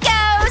 In it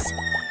goes!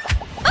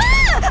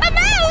 Ah! A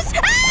mouse!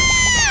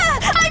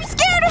 Ah! I'm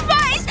scared of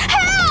mice!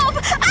 Help!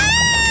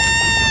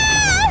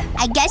 Ah!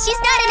 I guess she's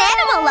not an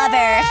animal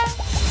lover.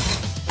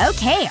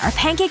 Okay, our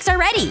pancakes are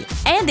ready.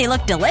 And they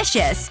look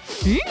delicious.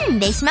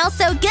 They smell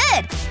so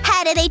good.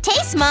 How do they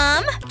taste,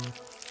 Mom?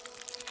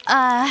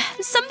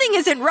 Something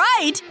isn't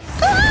right.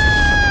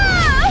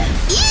 Ah!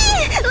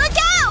 Ew! Look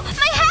out!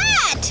 My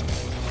hat!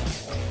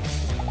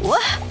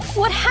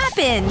 What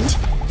happened?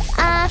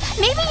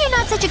 Maybe you're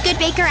not such a good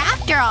baker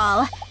after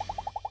all.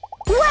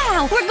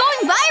 Wow, we're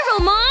going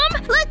viral,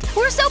 Mom! Look,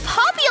 we're so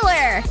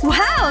popular!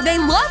 Wow, they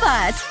love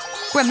us!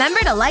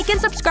 Remember to like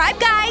and subscribe,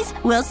 guys!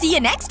 We'll see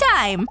you next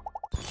time!